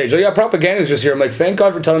got off the stage, oh yeah, Propaganda was just here. I'm like, thank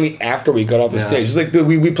God for telling me after we got off the stage. It's like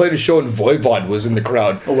we played a show and Voivod was in the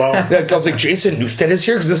crowd. Oh wow. I was like, Jason Newsted is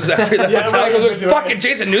here because this is after that time. I was like, fucking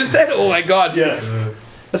Jason Newsted. Oh my God. Yeah.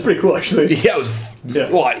 That's pretty cool, actually. Yeah, it was.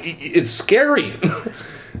 Well, it's scary.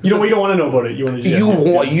 You don't want to know about it. You want to. You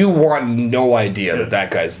want no idea that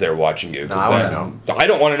guy's there watching you. No, I want to know. I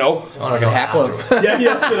don't want to know. I'm gonna hackle him.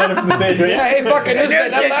 Yeah, sit on from the stage. Right? Yeah, hey, fucking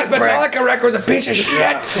that last Metallica record was a piece of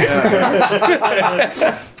shit.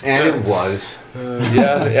 And it was.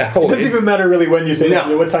 Yeah. It doesn't even matter really when you say that.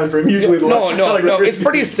 What time frame? Usually the last Metallica record It's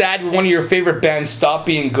pretty sad when one of your favorite bands stopped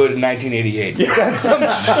being good in 1988. That's some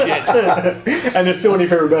shit. And there's still any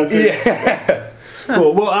favorite bands. Yeah.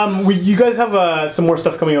 Cool. Well, you guys have some more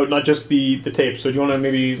stuff coming out, not just the tape. So do you want to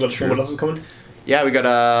maybe let us know what else is coming? Yeah, we got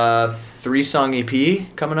a 3-song EP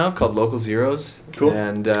coming out called Local Zeros. Cool.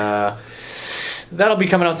 And that'll be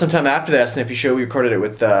coming out sometime after the SNFE show. We recorded it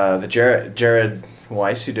with the Jared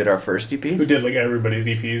Weiss, who did our first EP. Who did like everybody's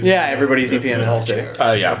EPs. Yeah, everybody's EP and the whole thing.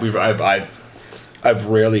 I've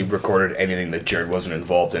rarely recorded anything that Jared wasn't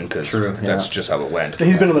involved in because that's just how it went.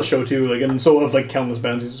 He's been on the show too, like, and so have like countless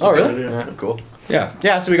bands. Oh really? Yeah, cool.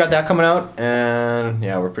 Yeah. So we got that coming out, and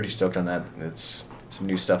we're pretty stoked on that. It's some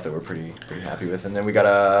new stuff that we're pretty happy with, and then we got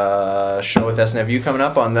a show with SNFU coming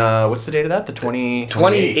up on the what's the date of that? The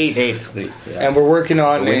 28th. And we're working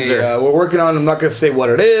on I'm not gonna say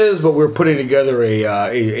what it is, but we're putting together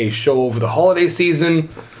a show over the holiday season.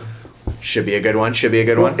 Should be a good one.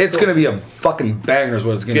 It's going to be a fucking banger is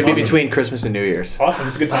what it's going to be. It's going to be between Christmas and New Year's. Awesome.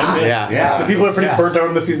 It's a good time. Yeah. So people are pretty burnt out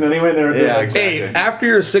in the season anyway. They're exactly. Hey, after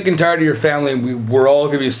you're sick and tired of your family, and we're all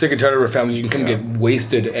going to be sick and tired of our families, you can come get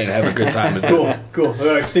wasted and have a good time. Cool. All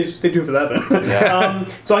right, stay tuned for that then.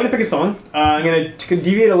 So I'm going to pick a song. I'm going to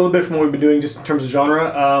deviate a little bit from what we've been doing just in terms of genre.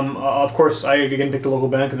 Of course, I again picked a local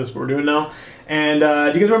band because that's what we're doing now. And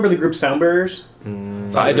do you guys remember the group Sound Barriers?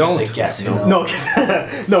 I don't. Guess Who? No,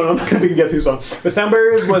 no, I'm not gonna pick a Guess Who song. But Sound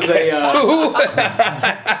Barriers was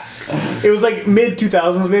it was like mid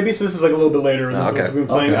 2000s maybe, so this is like a little bit later than we've been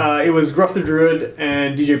playing. It was Gruff the Druid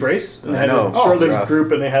and DJ Brace, and they had a short-lived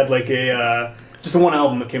group, and they had like a just the one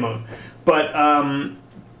album that came out. But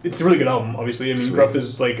it's a really good album, obviously. I mean, Gruff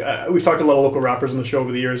is like we've talked to a lot of local rappers on the show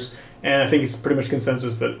over the years, and I think it's pretty much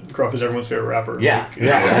consensus that Gruff is everyone's favorite rapper. Yeah,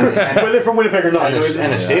 like, whether from Winnipeg or not.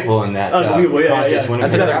 And a staple in that. Unbelievable,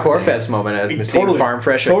 That's another Corefest moment at seeing Farm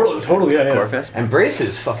Fresh. Totally, Corefest. And Brace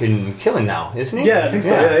is fucking killing now, isn't he? Yeah, I think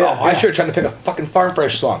so. Yeah. I should have tried to pick a fucking Farm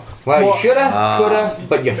Fresh song. Well, you shoulda, coulda,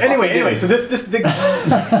 but you. Anyway. So this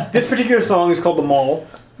particular song is called "The Mall."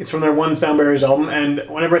 It's from their one Sound Barriers album, and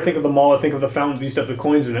whenever I think of the mall, I think of the fountains that used to have the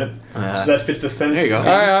coins in it. So that fits the sense. There you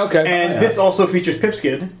go. Okay. And this also features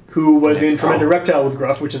Pipskid, who was in Fermented Reptile with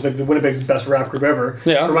Gruff, which is like the Winnipeg's best rap group ever,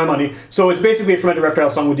 for my money. So it's basically a Fermented Reptile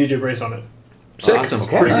song with DJ Brace on it. Sick. Awesome.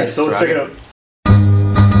 Pretty good. So let's check it out.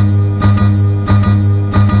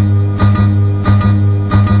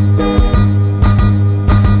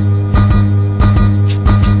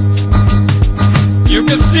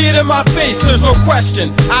 See it in my face, there's no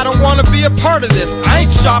question. I don't wanna be a part of this. I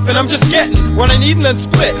ain't shopping, I'm just getting what I need and then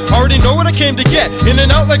split. Already know what I came to get. In and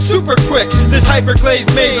out like super quick. This hyper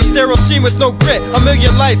glazed maze, a sterile scene with no grit. A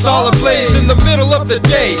million lights all ablaze in the middle of the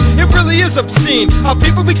day. It really is obscene how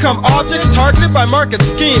people become objects targeted by market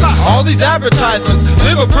scheme. All these advertisements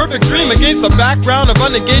live a perfect dream against the background of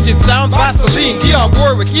unengaging sounds. Vaseline, Dionne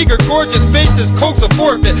Warwick, eager, gorgeous faces, coax a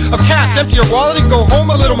forfeit of cash. Empty your wallet and go home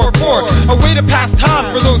a little more poor. A way to pass time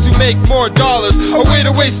for those who make more dollars. A way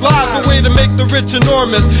to waste lives, a way to make the rich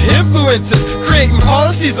enormous. Influences, creating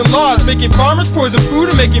policies and laws, making farmers poison food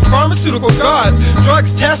and making pharmaceutical gods.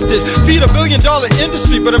 Drugs tested, feed $1 billion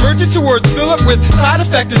industry, but emergency wards fill up with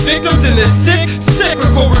side-affected victims in this sick,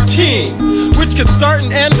 cyclical routine, which could start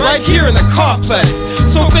and end right here in the complex.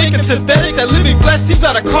 So fake and synthetic that living flesh seems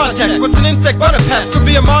out of context. What's an insect but a pest? Could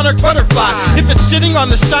be a monarch butterfly. If it's shitting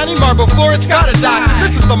on the shiny marble floor, it's gotta die.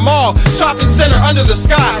 This is the mall, shopping center under the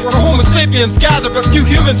sky, where Homo sapiens gather, but few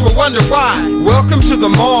humans will wonder why. Welcome to the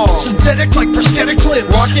mall. Synthetic like prosthetic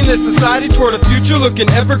limbs. Walking this society toward a future looking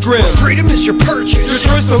ever grim. Freedom is your purchase.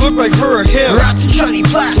 Your choice to look like her or him. Wrapped in shiny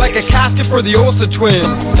plastic. Like a casket for the Olsen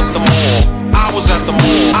twins. At the mall. I was at the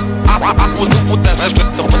mall. I was at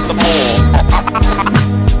the mall.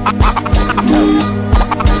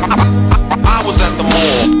 I was at the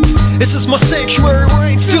mall. This is my sanctuary where I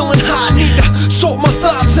ain't feeling hot. Need to sort my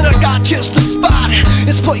thoughts and I got just the spot.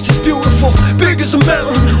 This place is beautiful, big as a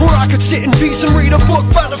mountain, where I could sit in peace and read a book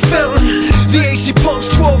by the fountain. The AC pump's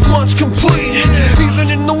 12 months complete. Even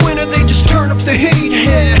in the winter they just turn up the heat.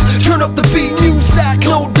 Yeah, turn up the beat, music,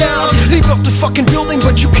 no doubt. They built the fucking building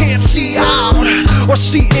but you can't see out, or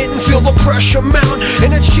see in and feel the pressure mount. And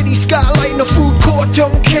that shitty skylight in the food court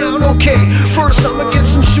don't count. Okay, first I'ma get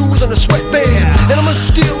some shoes and a sweatband, and I'ma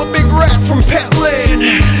steal a big rat from Petland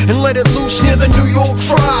and let it loose near the New York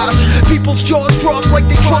fries. People's jaws drop like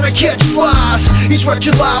they tryna catch flies. These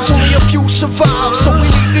wretched lives, only a few survive, so we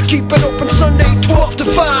need to keep it open Sunday 12 to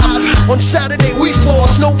 5. On Saturday we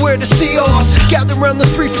floss, nowhere to see us. Gather around the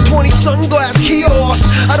 3 for 20 sunglass kiosk.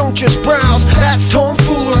 I don't just browse, that's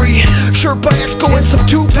tomfoolery. Shirt by Exco and some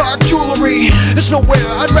Tupac jewelry. There's nowhere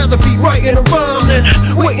I'd rather be writing a rhyme than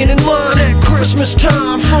waiting in line at Christmas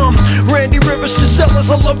time. From Randy Rivers to Sellers,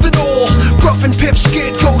 I love it all. Gruff and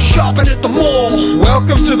Pipskid go shopping at the mall.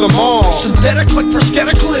 Welcome to the mall. Synthetic like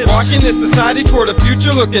prosthetic limbs. Walking this society toward a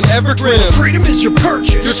future looking ever grim. Freedom is your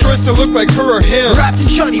purchase. Your choice to look like her or him. Wrapped in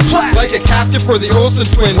shiny plastic. Like a casket for the Olsen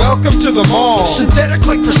twins. Welcome to the mall. Synthetic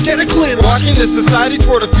like prosthetic limbs. Walking this society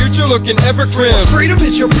toward a future looking ever grim. Freedom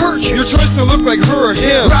is your purchase. Your choice to look like her or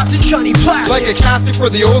him. Wrapped in shiny plastic. Like a casket for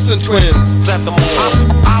the Olsen twins. At the mall.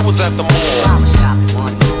 I was at the mall. I was shopping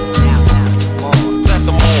one downtown at the mall. At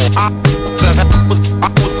the mall. I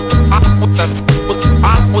was at the mall.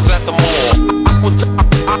 I was at the mall.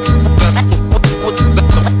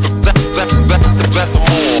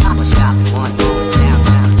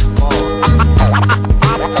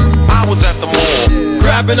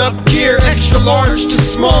 Grabbing up gear, extra large to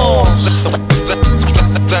small.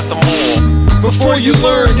 At the mall. Before you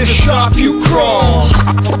learn to shop, you crawl.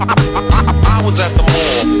 I was at the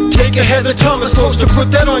mall. Take like a Heather Thomas poster,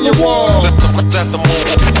 put that on your wall. That's the mall.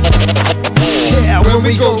 Yeah, when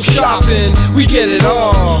we go shopping, we get it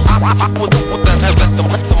all. That's the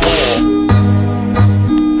mall.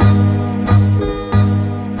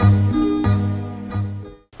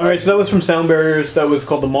 All right, so that was from Sound Barriers. That was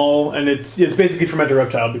called The Mall, and it's basically Fermented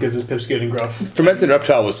Reptile because it's Pipsqueak and Gruff. Fermented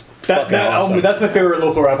Reptile was fucking awesome. Album, that's my favorite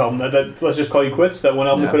local rap album. That Let's Just Call You Quits. That one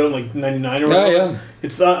album they put out in like '99 or whatever. Yeah.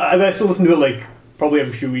 It's I still listen to it like probably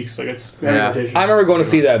every few weeks. Like it's rotation. I remember going to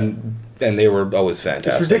see them, and they were always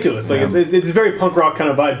fantastic. It's ridiculous. Like it's a very punk rock kind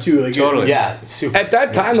of vibe too. Like Totally. Yeah, super. At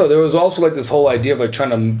that time, though, there was also like this whole idea of like trying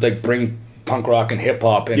to like bring punk rock and hip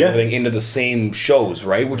hop and everything into the same shows,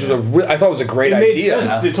 right? Which was I thought was a great idea. Made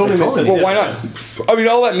sense. It totally made sense. Well, why not? I mean,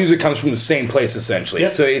 all that music comes from the same place essentially.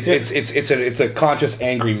 Yep. So it's a conscious,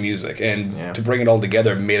 angry music, and to bring it all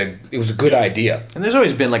together it was a good idea. And there's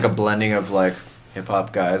always been like a blending of like hip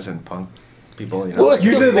hop guys and punk people. You know, Well,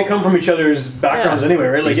 usually they come from each other's backgrounds anyway,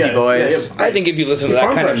 right? Like Beastie Boys. I think if you listen to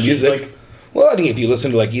that kind of music. Well, I think if you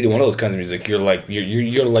listen to like either one of those kinds of music, you're like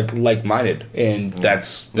like-minded, and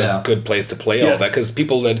that's a good place to play all that because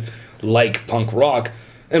people that like punk rock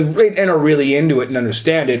and are really into it and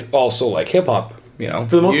understand it also like hip hop. You know,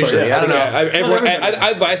 for the most usually, part,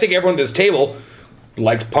 I think everyone at this table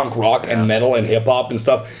likes punk rock and metal and hip hop and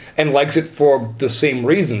stuff, and likes it for the same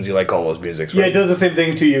reasons you like all those musics. Right? Yeah, it does the same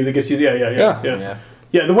thing to you that gets you. Yeah.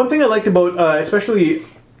 The one thing I liked about, especially,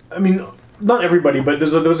 I mean, not everybody, but there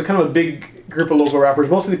was a kind of a big group of local rappers,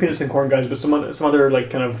 mostly the Peanuts and Corn guys, but some other like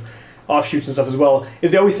kind of offshoots and stuff as well.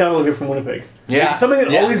 Is they always sound like they're from Winnipeg. Yeah, it's something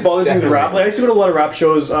that always bothers me with rap. Like, I used to go to a lot of rap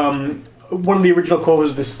shows. One of the original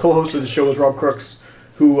co-hosts of the show was Rob Crooks,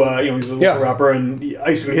 who he's a local rapper, and I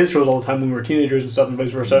used to go to his shows all the time when we were teenagers and stuff, and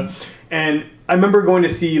vice versa. And I remember going to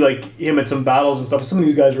see like him at some battles and stuff. Some of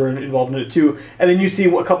these guys were involved in it too. And then you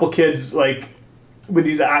see a couple kids like with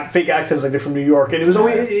these fake accents like they're from New York, and it was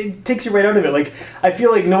always it takes you right out of it. Like I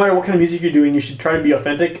feel like no matter what kind of music you're doing, you should try to be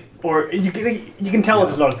authentic, or you can tell if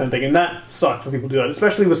it's not authentic, and that sucks when people do that,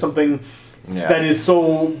 especially with something that is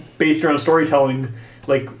so based around storytelling.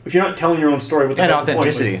 Like if you're not telling your own story, what the and hell's the point?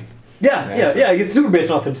 authenticity. Like, yeah, it's super based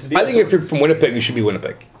on authenticity. I think if you're from Winnipeg, you should be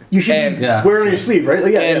Winnipeg. You should wear it on your sleeve, right?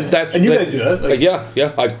 Like, and you guys do that. Like,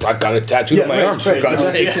 I got it tattooed on my arms. For God's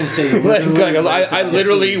sake. I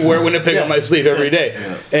literally wear Winnipeg on my sleeve every day,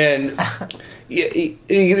 and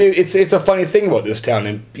it's a funny thing about this town.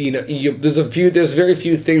 And there's very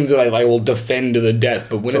few things that I will defend to the death,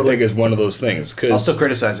 but Winnipeg is one of those things. I'll still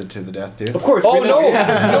criticize it to the death, dude. Of course. Oh no,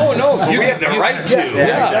 we have the right to.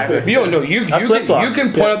 Exactly. You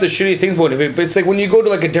can point out the shitty things about it, but it's like when you go to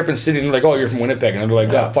like a different city and they're like, oh, you're from Winnipeg, and they're like,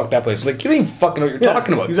 oh, fuck that place. It's like you don't even fucking know what you're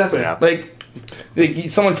talking about. Exactly. Like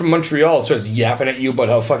someone from Montreal starts yapping at you about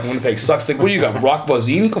how fucking Winnipeg sucks. Like, what do you got? Rock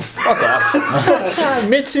Voisine? Go fuck off.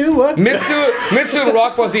 Mitsu, what? Mitsu and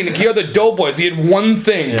Rock Voisine. You're the Doughboys. You had one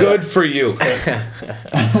thing. Good for you.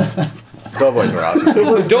 Doughboys were awesome.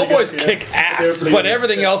 The Doughboys kick ass, but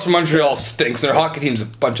everything else from Montreal stinks. Their hockey team's a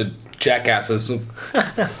bunch of jackasses.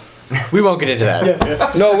 We won't get into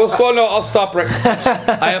that. No, I'll stop right.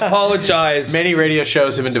 I apologize. Many radio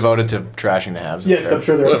shows have been devoted to trashing the Habs. Yes, I'm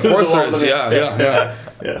sure there are. Of course there is.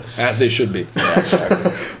 Yeah. As they should be.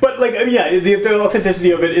 But like, I mean, the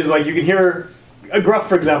authenticity of it is like you can hear a Gruff,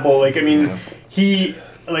 for example. Like, I mean, he,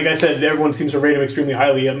 like I said, everyone seems to rate him extremely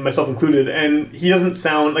highly, myself included. And he doesn't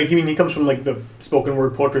sound like, he comes from like the spoken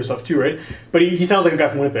word poetry stuff too, right? But he sounds like a guy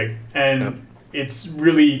from Winnipeg, and it's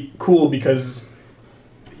really cool because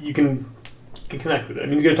you can connect with it. I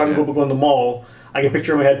mean, these guys are talking about going to the mall. I can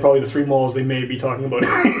picture in my head probably the 3 malls they may be talking about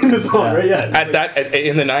in the song, right? Yeah.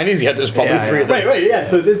 In the 90s, there's probably 3 of them. Right, yeah.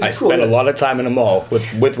 So it's I cool. spent a lot of time in a mall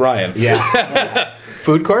with Ryan. Yeah.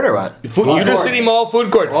 Food court or what? Union City Mall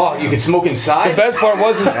food court. Oh, you could smoke inside? The best part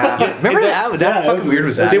was... Remember that? That fucking weird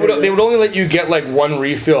was that? They would only let you get like one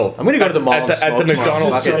refill. I'm going to go to the mall at the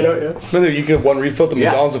McDonald's. Remember, you get one refill at the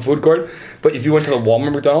McDonald's and food court? But if you went to the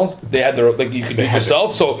Walmart McDonald's, they had their, like, you could do it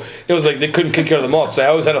yourself, so it was like they couldn't kick you out of the mall, so I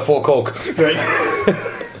always had a full Coke. Right.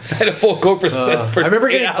 I had a full Coke for I remember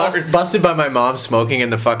getting busted by my mom smoking in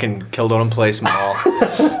the fucking Kildonan Place Mall.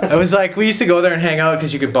 I was like, we used to go there and hang out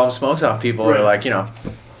because you could bump smokes off people, or like,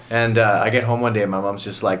 and I get home one day and my mom's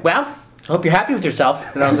just like, well, I hope you're happy with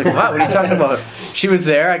yourself. And I was like, what are you talking about? She was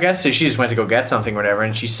there, I guess, so she just went to go get something or whatever,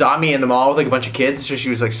 and she saw me in the mall with like a bunch of kids, so she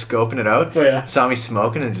was like scoping it out. Oh, yeah. Saw me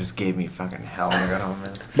smoking and just gave me fucking hell when I got home,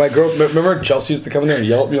 man. My girl, remember Chelsea used to come in there and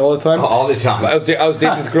yell at me all the time? Oh, all the time. I was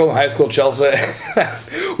dating this girl in high school, Chelsea.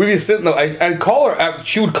 We'd be sitting there, I'd call her,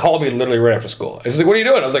 she would call me literally right after school. I was like, what are you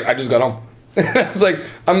doing? I was like, I just got home. I was like,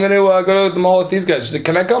 I'm gonna go to the mall with these guys. She's like,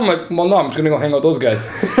 can I come? I'm like, well, no, I'm just gonna go hang out with those guys.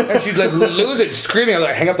 And she's like, lose it, screaming. I was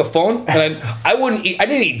like, hang up the phone. And I wouldn't eat. I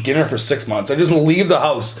didn't eat dinner for 6 months. I just leave the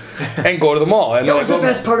house and go to the mall. And that was the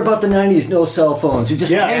best part about the 90s. No cell phones. You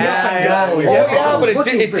just hang up and go. But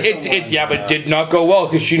it did not go well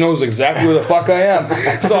because she knows exactly where the fuck I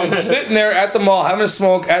am. So I'm sitting there at the mall having a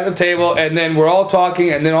smoke at the table, and then we're all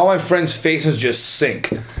talking, and then all my friends' faces just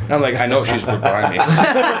sink. And I'm like, I know she's behind me.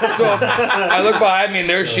 So I look behind me, and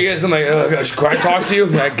there she is. I'm like, oh gosh, can I talk to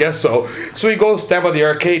you? I guess so. So we go stand by the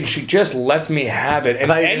arcade, and she just lets me have it.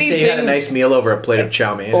 And anything, you had a nice meal over a plate of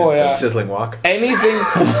chow mein. And sizzling wok. Anything.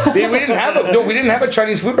 we didn't have a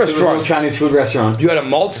Chinese food restaurant. There was no Chinese food restaurant. You had a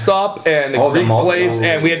malt stop and the Greek place,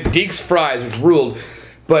 and we had Deke's fries, which ruled.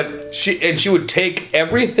 But she would take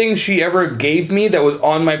everything she ever gave me that was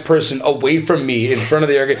on my person away from me in front of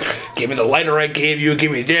the arcade. Give me the lighter I gave you.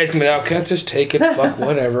 Give me this. Give me that. Okay, just take it. Fuck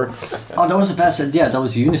whatever. Oh, that was the best. Yeah, that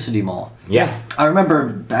was Unicity Mall. Yeah. I remember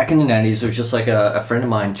back in the 90s, there was just like a friend of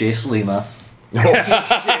mine, Jay Salima.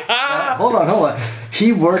 Hold on.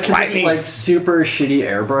 He worked at this like super shitty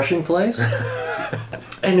airbrushing place.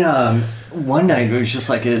 And one night it was just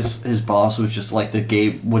like his boss was just like the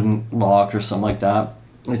gate wouldn't lock or something like that.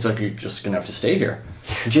 And he's like, you're just gonna have to stay here.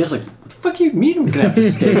 And Jay's like, what the fuck do you mean I'm gonna have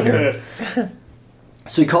to stay here?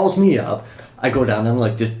 So he calls me up. I go down there and I'm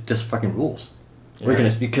like, this fucking rules. We're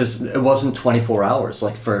gonna, because it wasn't 24 hours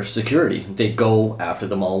like for security. They go after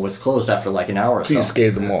the mall was closed after like an hour or so. Please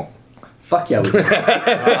escape the mall. Fuck yeah, we did.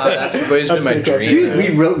 That's always been my dream. Dude,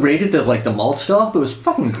 we raided the malt stop. It was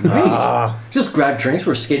fucking great. Just grabbed drinks.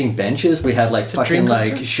 We're skating benches. We had like fucking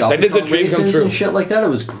like shopping races and shit like that. It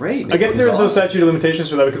was great. Man. I guess there's no statute of limitations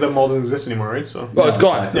for that because that mall doesn't exist anymore, right? So it's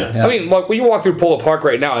gone. Yeah. I mean, like when you walk through Polo Park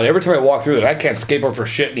right now, and every time I walk through it, I can't skateboard for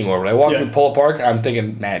shit anymore. When I walk through Polo Park, I'm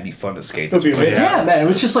thinking, man, it'd be fun to skate. Yeah, man. It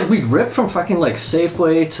was just like we'd rip from fucking like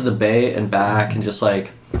Safeway to the Bay and back, and just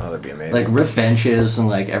like. Oh, that'd be amazing. Like rip benches and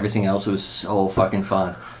like everything else. It was so fucking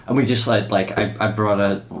fun. And we just like I brought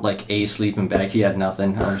a sleeping bag. He had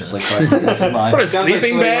nothing. I was just like, that's mine. What, a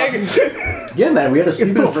sleeping bag? Yeah, man. We had a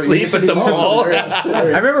sleepover. Sleep at the mall. I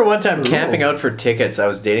remember one time camping out for tickets. I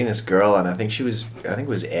was dating this girl, and I think it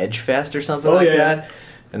was Edge Fest or something that.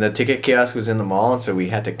 And the ticket kiosk was in the mall, and so we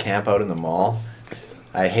had to camp out in the mall.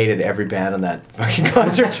 I hated every band on that fucking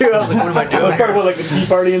concert too. I was like, what am I doing? That was part of like the Tea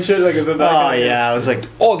Party and shit. Like, is it that? Oh yeah, I was like,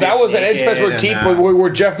 that was at Edge Fest where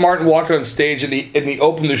Jeff Martin walked on stage and he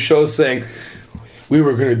opened the show saying, "We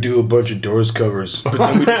were gonna do a bunch of Doors covers, but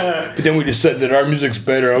then we just said that our music's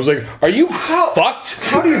better." I was like, "Are you fucked?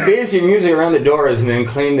 How do you base your music around the Doors and then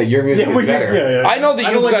claim that your music is better?" Yeah. I know that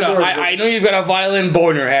I know you've got a violin bow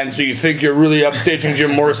in your hand, so you think you're really upstaging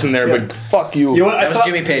Jim Morrison there, but fuck you. You know what? That was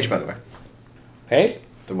Jimmy Page, by the way. Hey?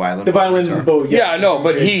 The violin bow. Yeah, no,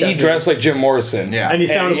 but he dressed like Jim Morrison. Yeah, and he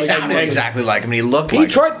sounded exactly like him. And he looked like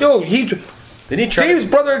Dave's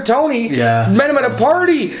brother Tony met him at a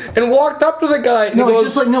party and walked up to the guy. And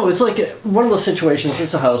it's like one of those situations.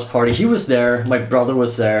 It's a house party. He was there. My brother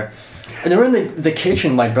was there. And they're in the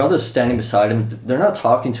kitchen. My brother's standing beside him. They're not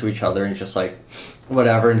talking to each other. And just like,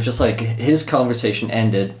 whatever. And just like his conversation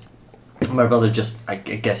ended. My brother just, I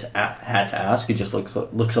guess, had to ask. He just looks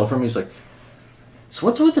over him. He's like, "So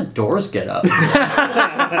what's with the Doors get up?"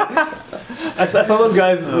 I saw those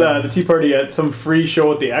guys, the Tea Party, at some free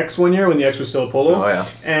show at the X one year when the X was still at Polo. Oh yeah.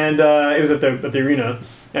 And it was at the arena.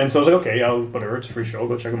 And so I was like, okay, yeah, whatever, it's a free show, I'll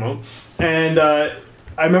go check them out. And I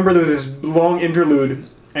remember there was this long interlude,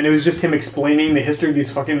 and it was just him explaining the history of these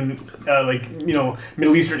fucking,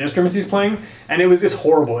 Middle Eastern instruments he's playing. And it was just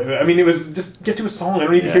horrible. I mean, it was just, get to a song. I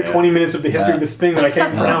don't need to hear 20 minutes of the history of this thing that I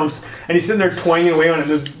can't pronounce. And he's sitting there twanging away on it,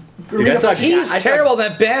 just... He's terrible.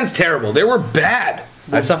 That band's terrible. They were bad.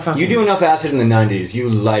 You do enough acid in the 90s. You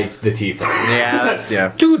liked the Tea Party.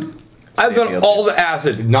 Yeah. Dude, I've done all the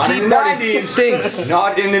acid. Not in the 90s. Stinks.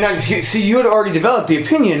 Not in the 90s. See, you had already developed the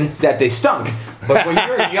opinion that they stunk. But when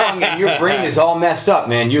you're young and your brain is all messed up,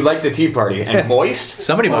 man, you like the Tea Party. And Moist?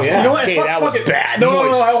 Somebody must have. You know what? Okay, that was bad. No,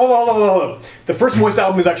 hold on. The first Moist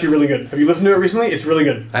album is actually really good. Have you listened to it recently? It's really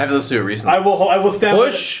good. I haven't listened to it recently. I will stand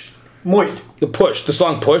Push? Moist. The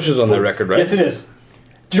song Push is on that record, right? Yes, it is.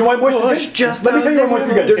 Do you know why Moist is good? Let me tell you why Moist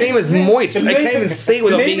is good. Their name is Moist. I can't even say it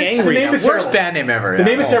without being angry. The name is worst band name ever. The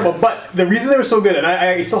name is terrible, but the reason they were so good, and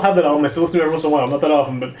I still have that album, I still listen to it every once in a while, not that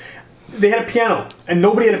often, but they had a piano, and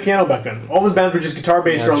nobody had a piano back then. All those bands were just guitar,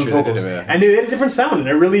 bass, drums, vocals, and they had a different sound, and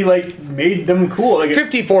it really like made them cool. Like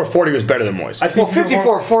 5440 was better than Moist. I've seen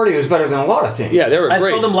 5440 was better than a lot of things. Yeah, they were I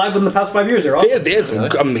great. saw them live within the past 5 years. They're awesome. They had some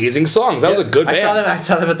amazing songs. That was a good band. I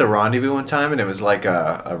saw them at the Rendezvous one time, and it was like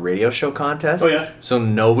a radio show contest. Oh, yeah? So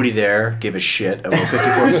nobody there gave a shit about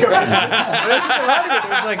 54.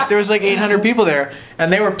 there was like 800 people there,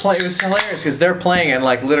 and they were playing. It was hilarious because they're playing, and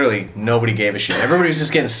like literally nobody gave a shit. Everybody was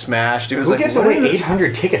just getting smashed. It was Who like gives away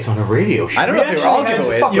 800 tickets on a radio show? I don't know if they were all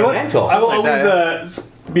giveaways. Fucking You know what? mental. I will Something like always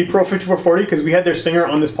be pro 5440 because we had their singer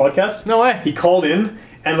on this podcast. No way. He called in.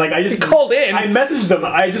 And like I just called in. I messaged them.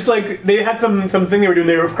 I just like they had some thing they were doing.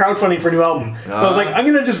 They were crowdfunding for a new album. So I was like, I'm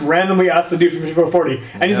gonna just randomly ask the dude from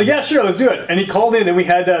 5440, and he's like, yeah, sure, let's do it. And he called in, and we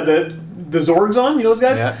had the Zorgs on. You know those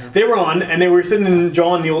guys? Yeah. They were on, and they were sitting in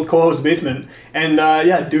John, the old co-host's basement. And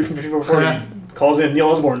dude from 5440 calls in, Neil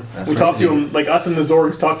Osborne. We talked to him, like us and the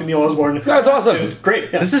Zorgs talked to Neil Osborne. That's awesome. It was great.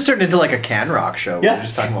 Yeah. This is turned into like a Can Rock show. Yeah. We're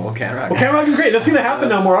just talking about Can Rock. Well, Can Rock is great. That's gonna happen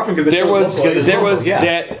now more often because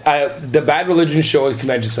the Bad Religion show at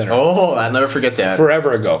Convention Center. Oh, I'll never forget that.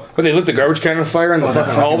 Forever ago, when they lit the garbage can on fire in the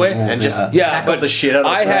fucking hallway, and just but the shit out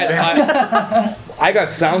of I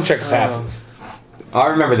got sound checks passes. I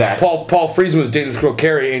remember that. Paul Friesen was dating this girl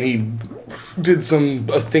Carrie, and he did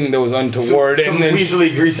a thing that was untoward, Some and then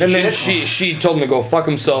weaselly, greasy and then shit. she told him to go fuck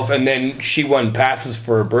himself, and then she won passes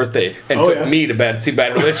for her birthday and took me to see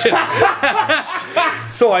Bad Religion.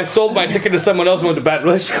 So I sold my ticket to someone else and went to Bad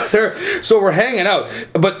Religion with her. So we're hanging out,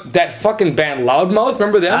 but that fucking band Loudmouth,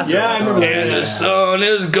 remember that? Yeah, I remember that. And the sun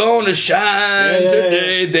is gonna shine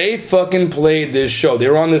today. They fucking played this show. They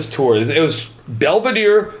were on this tour. It was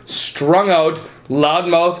Belvedere, Strung Out,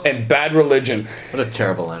 Loudmouth, and Bad Religion. What a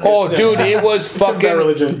terrible lineup. Oh, dude, it was fucking. Bad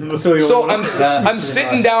Religion. That's really So I'm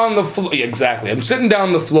sitting down on the floor. Yeah, exactly. I'm sitting down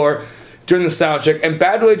on the floor during the sound check, and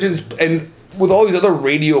Bad Religion's and with all these other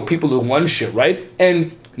radio people who won shit, right?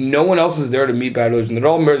 And no one else is there to meet Bad Religion. They're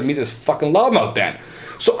all there to meet this fucking Loudmouth band.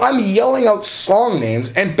 So I'm yelling out song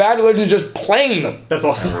names, and Bad Religion's just playing them. That's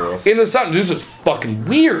awesome. In the sound. This is fucking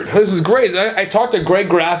weird. This is great. I talked to Greg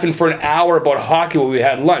Graffin for an hour about hockey when we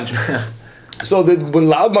had lunch. So when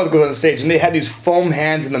Loudmouth goes on stage, and they had these foam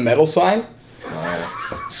hands in the metal sign.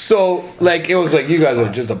 So, like, it was like, you guys are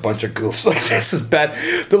just a bunch of goofs. Like, this is bad.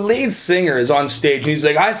 The lead singer is on stage, and he's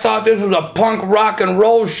like, I thought this was a punk rock and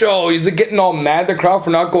roll show. He's like, getting all mad at the crowd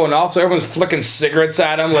for not going off, so everyone's flicking cigarettes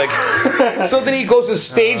at him. Like, so then he goes to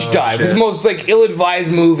stage dive. It's the most, like,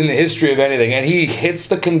 ill-advised move in the history of anything, and he hits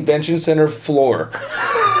the convention center floor.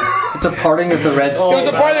 It's a parting of the Red Sea. It was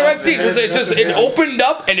a part of the Red Sea. It opened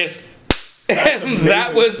up, and and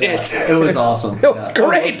that was it. It was awesome. It was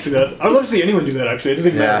great. I'd love to see anyone do that, actually. It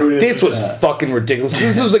doesn't even matter who it is. This was fucking ridiculous.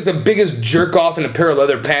 This was like the biggest jerk off in a pair of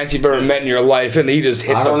leather pants you've ever met in your life, and he just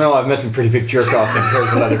hit I don't know. I've met some pretty big jerk offs in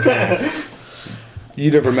pairs of leather pants.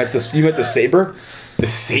 You never met this? You met the Saber? The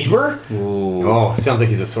Saber? Ooh. Oh, sounds like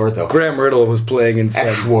he's a sword though. Graham Riddle was playing in some.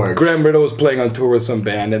 Ashward. Graham Riddle was playing on tour with some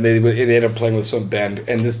band, and they ended up playing with some band.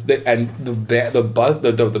 And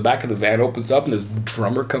the back of the van opens up, and this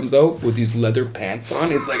drummer comes out with these leather pants on.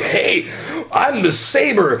 He's like, "Hey, I'm the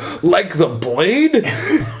Saber, like the blade."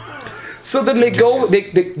 So then they go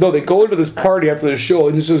into this party after the show,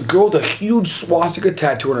 and there's this girl with a huge swastika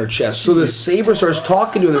tattoo on her chest. So the Saber starts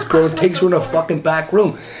talking to this girl and takes her in a fucking back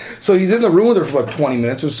room. So he's in the room with her for about 20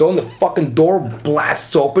 minutes or so, and the fucking door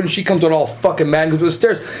blasts open. She comes out all fucking mad and goes to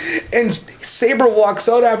the stairs. And Saber walks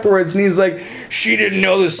out afterwards, and he's like, she didn't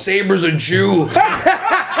know the Saber's a Jew.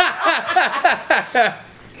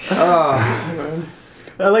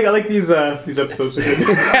 I like these episodes. Are good.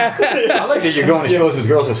 I like that you're going to shows with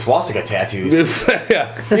girls with swastika tattoos.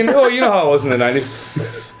 Yeah, you know how it was in the 90s.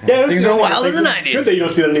 Yeah, things were wild in the 90s. It's good that you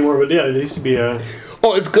don't see that anymore, but yeah, they used to be.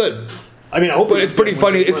 Oh, it's good. I mean, I hope. But it's pretty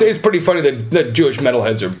funny. It's pretty funny that Jewish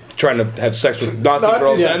metalheads are trying to have sex with Nazi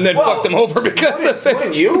girls and then fuck them over because of it.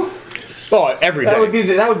 Wouldn't you? Oh, every day.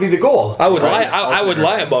 That would be the goal. I would lie. I would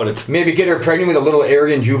lie about it. Maybe get her pregnant with a little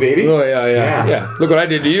Aryan Jew baby. Oh yeah. Look what I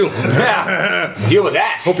did to you. Yeah. Deal with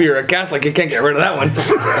that. Hope you're a Catholic. You can't get rid of that one.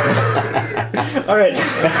 All right.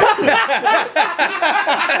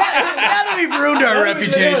 Now that we've ruined our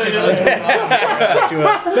reputation,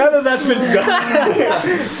 now that that's been discussed,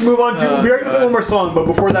 let's move on to. We are going to do one more song, but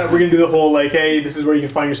before that, we're going to do the whole like, hey, this is where you can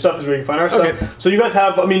find your stuff. This is where you can find our stuff. So you guys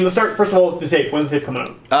have. I mean, let's start first of all with the tape. When's the tape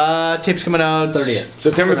coming out? Tape's coming out 30th.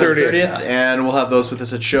 September 30th. And we'll have those with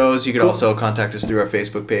us at shows. You can also contact us through our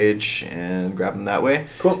Facebook page and grab them that way.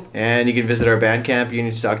 Cool. And you can visit our Bandcamp,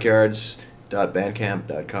 Union Stockyards,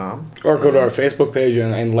 SNFU.bandcamp.com. Or go to our Facebook page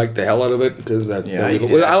and like the hell out of it because you can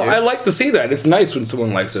do that I like to see that. It's nice when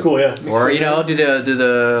someone likes it. Cool, yeah. Or do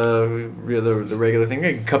the regular thing.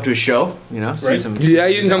 You can come to a show. See some. Yeah,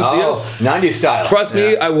 you can come see us. 90s style. Trust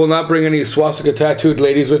me, I will not bring any swastika tattooed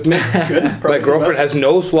ladies with me. My girlfriend has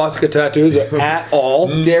no swastika tattoos at all.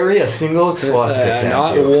 Nary a single swastika tattoo.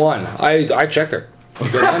 Not one. I checked her.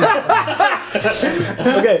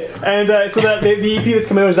 Okay, and so that the EP that's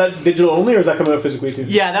coming out, is that digital only, or is that coming out physically too?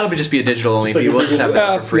 Yeah, that'll just be a digital only. Just like We'll just have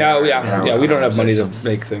that for free. Yeah. We don't have money to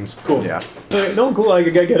make things. Cool. Yeah. No, cool. I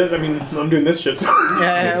get it. I mean, I'm doing this shit. So.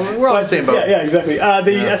 Yeah, we're all the same boat. Yeah, exactly.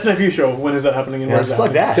 The SNFU show. When is that happening? And where is Let's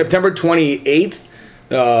plug that. September 28th.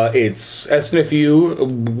 It's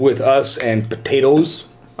SNFU with us and Potatoes.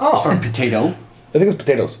 Oh, or potato. I think it's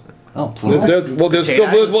Potatoes. Oh, plural.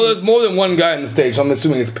 There's more than one guy on the stage, so I'm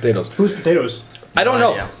assuming it's Potatoes. Who's Potatoes? I don't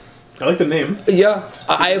know. Yeah. I like the name. Yeah,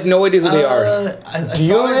 I have no idea who they are. Do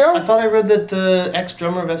you know who they are? I thought I read that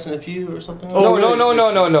ex-drummer of SNFU or something. No. really? No.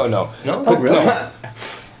 No? Oh, really?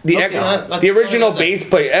 The original bass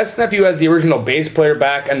player. SNFU has the original bass player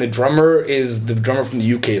back, and the drummer is the drummer from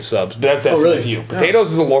the UK subs. That's SNFU. really?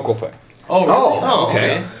 Potatoes is a local thing. Oh,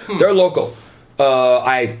 okay. They're local.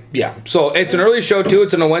 So it's an early show too.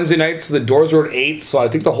 It's on a Wednesday night, so the doors are at 8. So I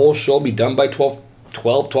think the whole show will be done by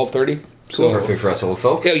 12:30. So perfect for us old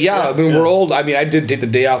folk. Yeah. I mean, we're old. I mean, I did take the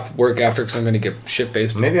day off work after because I'm going to get shit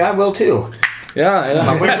faced. Maybe I will too.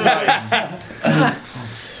 Yeah.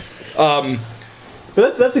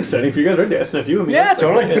 But that's exciting for you guys, right? The SNFU. I mean, Yeah, that's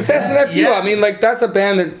totally. It's SNFU. Yeah. I mean, like that's a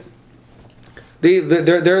band that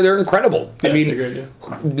they're incredible. I mean, they're good,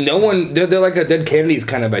 no one they're like a Dead Kennedys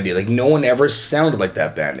kind of idea. Like no one ever sounded like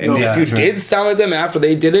that band. And if you did sound like them after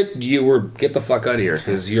they did it, you were get the fuck out of here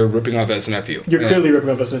because you're ripping off SNFU. You're clearly ripping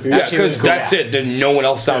off SNFU. Yeah, because that's it. Then no one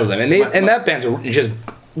else sounded like them, and that band's just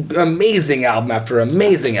amazing album after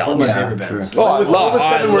amazing album. One of my favorite bands. Oh, I all the love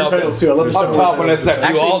 7-word titles too. I love the I'm 7-word top on titles.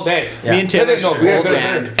 SNFU all day. Me and Taylor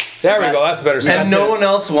There we go. That's better. And no one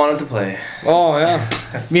else wanted to play. Oh yeah.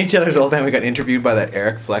 Me and Taylor's old band, we got interviewed by that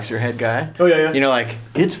Eric Flexerhead guy. Oh yeah. Like,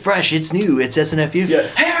 it's fresh, it's new, it's SNFU. Yeah.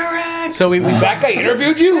 Hey, Eric! So we That guy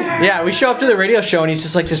interviewed you? Yeah, we show up to the radio show and he's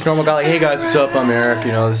just like this normal guy, like, hey guys, what's up? I'm Eric,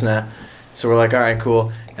 this and that. So we're like, all right,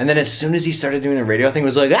 cool. And then as soon as he started doing the radio thing, it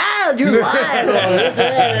was like, you're live!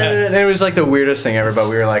 And it was like the weirdest thing ever, but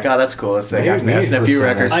we were like, oh, that's cool. That's the guy from the SNFU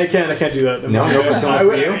records. I can't do that. No persona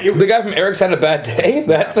for you? The guy from Eric's Had a Bad Day?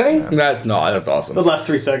 That thing? That's awesome. The last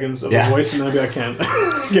 3 seconds of the voice, and then I'll be like, I can't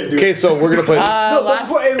do Okay, it. so we're gonna play this. No, but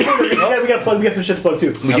before, we gotta plug. We got some shit to plug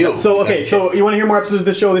too. We do. So so you want to hear more episodes of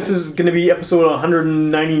this show? This is going to be episode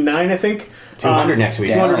 199, I think. 200 next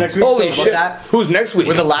week. 200 next week. Holy so shit! Who's next week?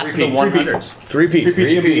 We're the last of the 100s. 3P. 3P is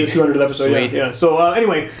going to be the 200th episode. Sweet. Yeah. So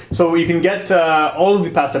anyway, so you can get all of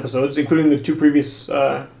the past episodes, including the 2 previous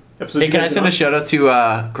episodes. Hey, can I send a shout out to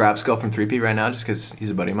Grabskull from 3P right now, just because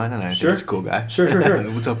he's a buddy of mine and I think he's a cool guy? Sure.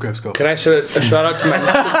 What's up, Grabskull? Can I shout out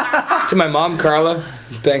to my mom, Carla?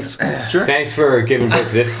 Thanks. Sure. Thanks for giving birth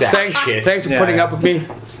to this sack shit. Thanks for putting up with me.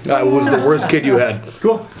 I was the worst kid you had.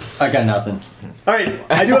 Cool. I got nothing. All right,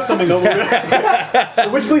 I do have something though.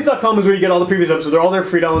 Witchpolice.com is where you get all the previous episodes. They're all there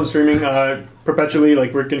free download streaming perpetually.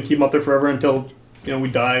 Like we're gonna keep them up there forever until we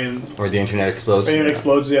die and Or the internet explodes. the internet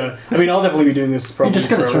explodes. Yeah, I mean I'll definitely be doing this. You Probably just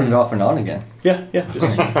gotta forever. turn it off and on again. Yeah.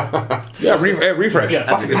 Just, Refresh. Yeah.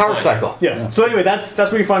 Fucking power cycle. yeah. So anyway, that's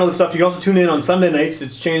where you find all the stuff. You can also tune in on Sunday nights.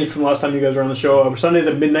 It's changed from the last time you guys were on the show. Sundays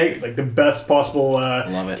at midnight, like the best possible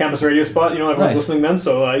campus radio spot. Everyone's Nice. listening then.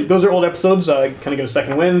 So those are old episodes. Kind of get a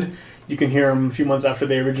second wind. You can hear them a few months after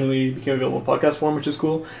they originally became available in podcast form, which is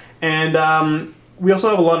cool. And we also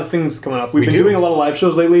have a lot of things coming up. We've been doing a lot of live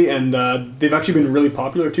shows lately, and they've actually been really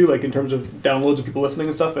popular too, like in terms of downloads and people listening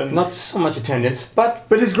and stuff. And Not so much attendance, but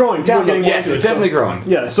it's growing. People are getting more yes, into it, it's definitely growing.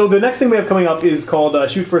 Yeah, so the next thing we have coming up is called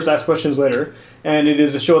Shoot First, Ask Questions Later, and it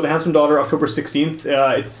is a show at the Handsome Daughter, October 16th.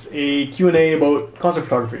 It's a Q&A about concert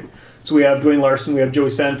photography. So we have Dwayne Larson, we have Joey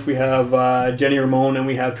Senf, we have Jenny Ramone, and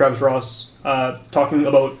we have Travis Ross talking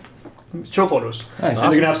about show photos. Nice. So they're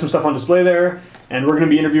going to have some stuff on display there, and we're going to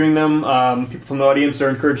be interviewing them. People from the audience are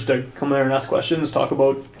encouraged to come there and ask questions, talk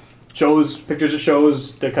about shows, pictures of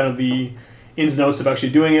shows, the kind of the ins and outs of actually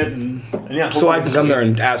doing it, and yeah. So I can come there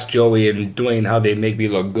and ask Joey and Dwayne how they make me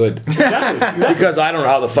look good. Exactly. Because I don't know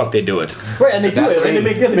how the fuck they do it. Right, and they do it, and they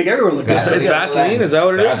make everyone look good. It's Vaseline? Is that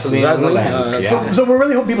what it is? Vaseline on the lens, yeah. So we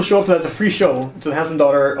really hope people show up to that. It's a free show. It's the Handsome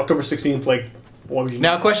Daughter, October 16th. What would you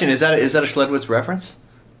Now, question, is that a Schledwitz reference?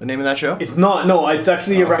 The name of that show? It's not. No, it's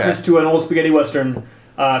actually a reference to an old spaghetti western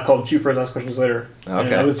called Shoot First, Ask Questions Later. Okay.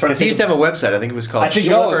 Because he used to have a website. I think it was called Shoot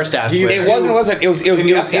First, Ask Questions. It wasn't a website. It was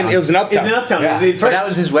in Uptown. It was in Uptown. It's in Uptown. Yeah. It's right. But that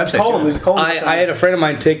was his website. It was a column. I had a friend of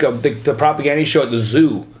mine take the propaganda show at the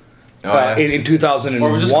zoo. In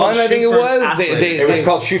 2001, I think it was. It was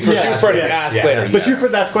called Shoot First, Ask Later. But Shoot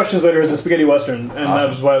First, Ask Questions Later is a spaghetti western, and that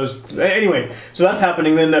was why I was. Anyway, so that's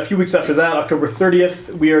happening. Then a few weeks after that, October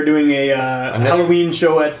 30th, we are doing a Halloween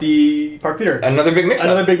show at the Park Theater. Another big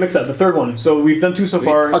mix-up. The third one. So we've done 2 so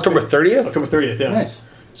far. October 30th. October 30th. Yeah. Nice.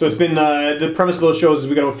 So it's been the premise of those shows is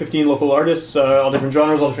we got about 15 local artists, all different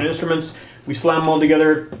genres, all different instruments. We slam them all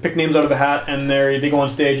together, pick names out of a hat, and they go on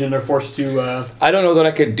stage and they're forced to. I don't know that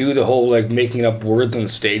I could do the whole making up words on the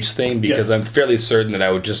stage thing because I'm fairly certain that I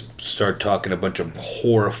would just start talking a bunch of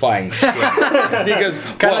horrifying shit. Because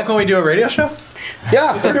kind of like when we do a radio show.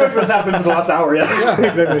 Yeah, it's pretty much what's happened for the last hour.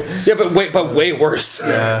 Yeah, but way worse.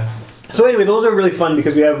 Yeah. So anyway, those are really fun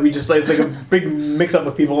because it's like a big mix-up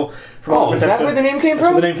of people from all is that where the name came from?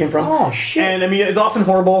 That's where the name came from. Oh, shit. And I mean, it's often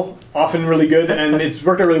horrible, often really good, and it's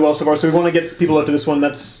worked out really well so far. So we want to get people out to this one.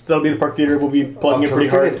 That'll be the Park Theater. We'll be plugging it pretty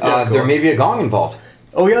hard. There may be a gong involved.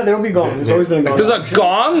 Oh yeah, there will be a gong. There's always been a gong. There's a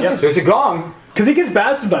gong? Yep. There's a gong. Because it gets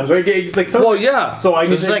bad sometimes, right? Well, yeah. So I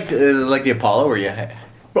It's like the Apollo where you...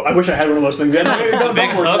 I wish I had one of those things.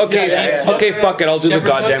 Okay, fuck it. I'll do the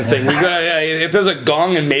goddamn thing. If there's a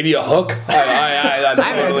gong and maybe a hook, I'm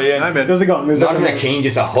totally in. There's a gong. There's not even a cane,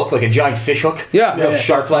 just a hook, like a giant fish hook. Yeah.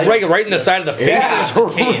 Sharp light. Right in the side of the face.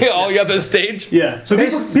 All you have the stage. Yeah. So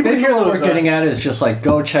people hear what we're getting at is just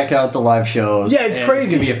go check out the live shows. Yeah, it's crazy.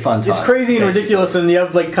 It's gonna be a fun time. It's crazy and ridiculous, and you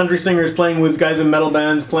have country singers playing with guys in metal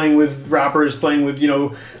bands, playing with rappers, playing with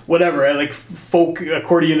whatever, like folk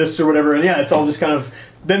accordionists or whatever, and it's all just kind of.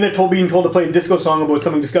 Then they're being told to play a disco song about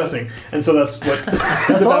something disgusting, and so that's what.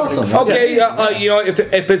 That's awesome. Okay,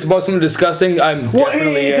 if it's about something disgusting, I'm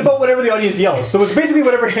definitely. It's about whatever the audience yells. So it's basically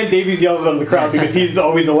whatever Ken Davies yells out of the crowd because he's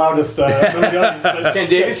always the loudest. Ken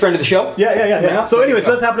Davies, friend of the show. Yeah. So anyway,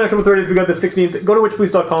 so that's happening October 30th. We got the 16th. Go to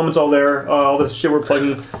witchpolice.com. It's all there. All the shit we're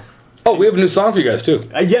plugging. Oh, we have a new song for you guys too.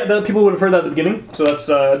 People would have heard that at the beginning. So that's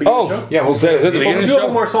the beginning of the show. Yeah, we'll say at the beginning of the show. We do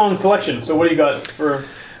have more song selection. So what do you got for?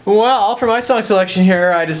 Well, for my song selection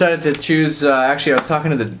here, I decided to choose. Actually, I was talking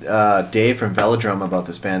to the Dave from Velodrome about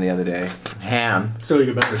this band the other day, Ham. It's a really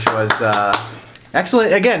good band. Which was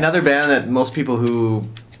excellent. Again, another band that most people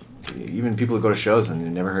even people who go to shows and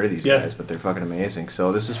they've never heard of these guys, but they're fucking amazing.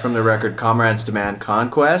 So this is from the record Comrades Demand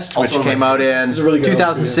Conquest, which came out in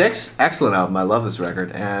 2006. Excellent album. I love this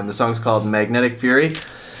record, and the song's called Magnetic Fury.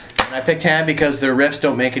 And I picked Ham because their riffs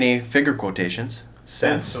don't make any finger quotations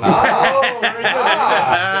sense. Awesome.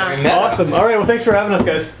 All right. Well, thanks for having us,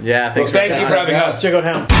 guys. Yeah. Thanks. Thank you for having us. Check out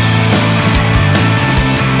Ham.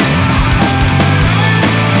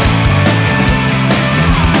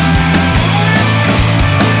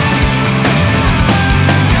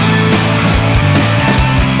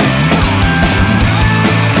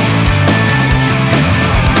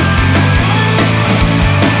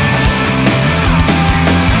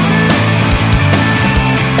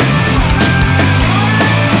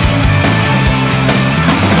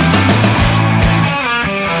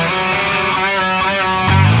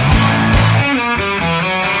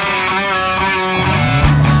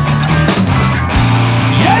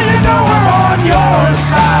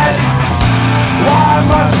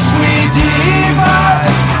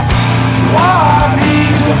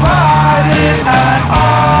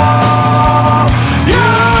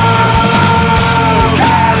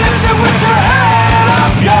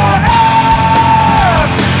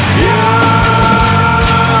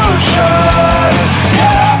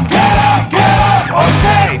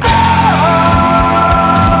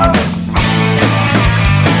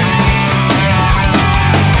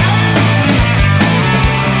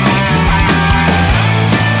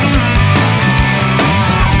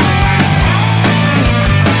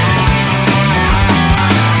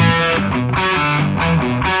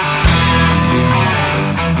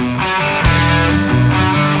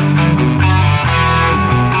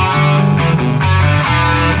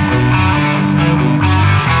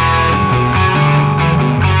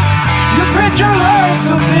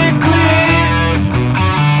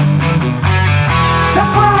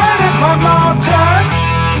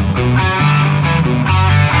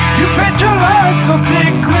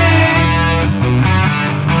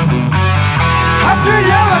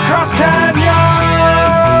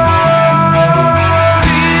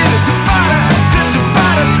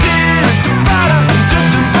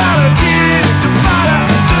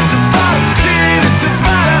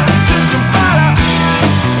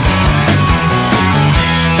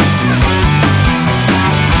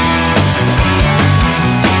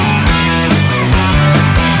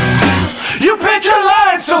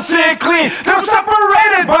 clean. They're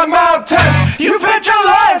separated by mountains. You picture